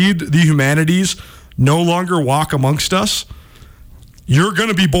that read the humanities no longer walk amongst us, you're going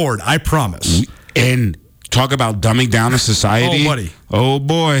to be bored. I promise. And talk about dumbing down a society. Oh, buddy. Oh,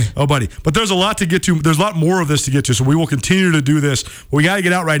 boy. Oh, buddy. But there's a lot to get to. There's a lot more of this to get to, so we will continue to do this. But we got to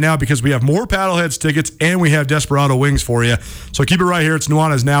get out right now because we have more Paddleheads tickets and we have Desperado Wings for you. So keep it right here. It's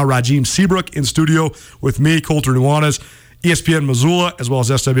Nuanez Now. Rajim Seabrook in studio with me, Colter Nuanez, ESPN Missoula, as well as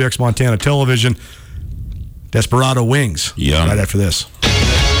SWX Montana Television. Desperado Wings. Yeah. Right after this.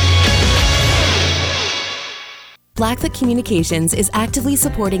 Blackfoot Communications is actively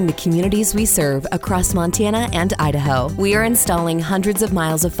supporting the communities we serve across Montana and Idaho. We are installing hundreds of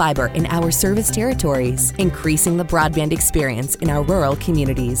miles of fiber in our service territories, increasing the broadband experience in our rural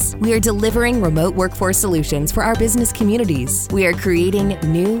communities. We are delivering remote workforce solutions for our business communities. We are creating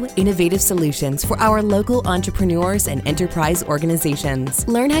new, innovative solutions for our local entrepreneurs and enterprise organizations.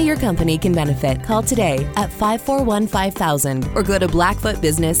 Learn how your company can benefit. Call today at 541-5000 or go to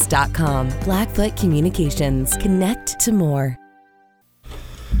blackfootbusiness.com. Blackfoot Communications. Connect to more.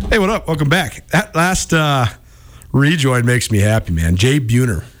 Hey, what up? Welcome back. That last rejoin makes me happy, man. Jay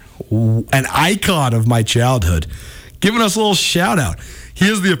Buhner, an icon of my childhood, giving us a little shout out. He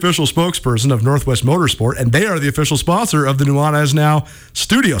is the official spokesperson of Northwest Motorsport, and they are the official sponsor of the Nuanez Now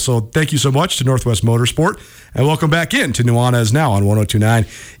studio. So thank you so much to Northwest Motorsport, and welcome back in to Nuanez Now on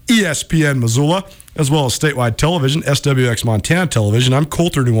 102.9 ESPN Missoula, as well as statewide television, SWX Montana Television. I'm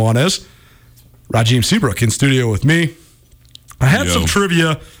Colter Nuanez. Rajim Seabrook in studio with me. I had some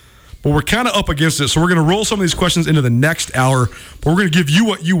trivia, but we're kind of up against it, so we're going to roll some of these questions into the next hour, but we're going to give you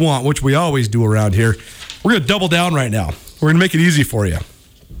what you want, which we always do around here. We're going to double down right now. We're going to make it easy for you.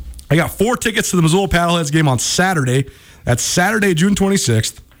 I got 4 tickets to the Missoula Paddleheads game on Saturday. That's Saturday, June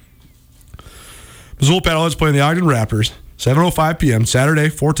 26th. Missoula Paddleheads playing the Ogden Raptors, 7:05 p.m. Saturday,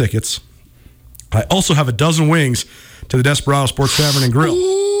 4 tickets. I also have a dozen wings to the Desperado Sports Tavern and Grill.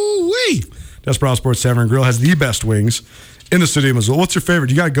 Ooh-wee. Desperado Sports Tavern and Grill has the best wings in the city of Missoula. What's your favorite?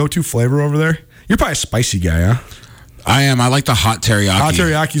 You got a go-to flavor over there? You're probably a spicy guy, huh? I am. I like the hot teriyaki. Hot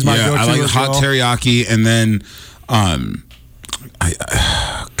teriyaki is my go-to. I like hot teriyaki, and then,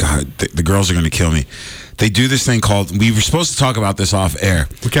 God, the girls are going to kill me. They do this thing called, we were supposed to talk about this off air.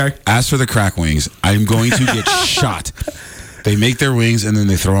 Okay. As for the crack wings, I'm going to get shot. They make their wings, and then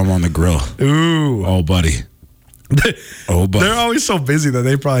they throw them on the grill. Ooh. Oh, buddy. They're always so busy that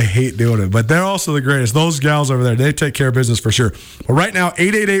they probably hate doing it, but they're also the greatest. Those gals over there, they take care of business for sure. But right now,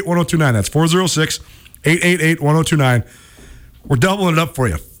 888-1029. That's 406-888-1029. We're doubling it up for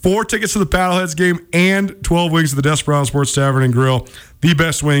you. 4 tickets to the Paddleheads game and 12 wings to the Desperado Sports Tavern and Grill. The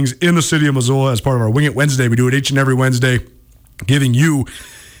best wings in the city of Missoula as part of our Wing It Wednesday. We do it each and every Wednesday, giving you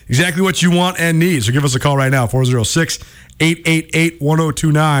exactly what you want and need. So give us a call right now,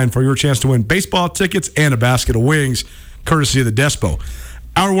 406-888-1029 for your chance to win baseball tickets and a basket of wings, courtesy of the Despo.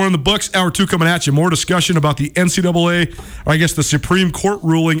 Hour 1 in the books, Hour 2 coming at you. More discussion about the NCAA, or I guess the Supreme Court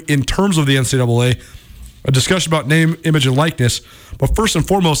ruling in terms of the NCAA. A discussion about name, image, and likeness. But first and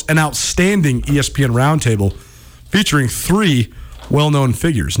foremost, an outstanding ESPN roundtable featuring 3 well-known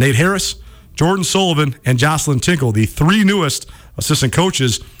figures. Nate Harris, Jordan Sullivan, and Jocelyn Tinkle, the 3 newest assistant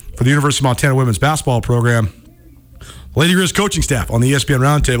coaches for the University of Montana women's basketball program. Lady Grizz coaching staff on the ESPN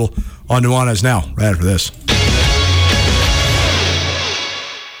roundtable on Nuanez Now, right after this.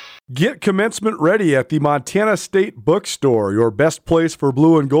 Get commencement ready at the Montana State Bookstore, your best place for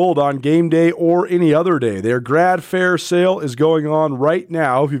blue and gold on game day or any other day. Their grad fair sale is going on right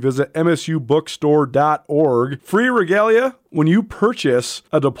now if you visit msubookstore.org. Free regalia when you purchase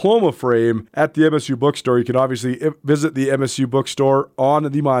a diploma frame at the MSU Bookstore. You can obviously visit the MSU Bookstore on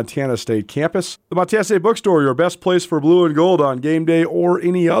the Montana State campus. The Montana State Bookstore, your best place for blue and gold on game day or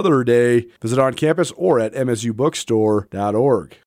any other day. Visit on campus or at msubookstore.org.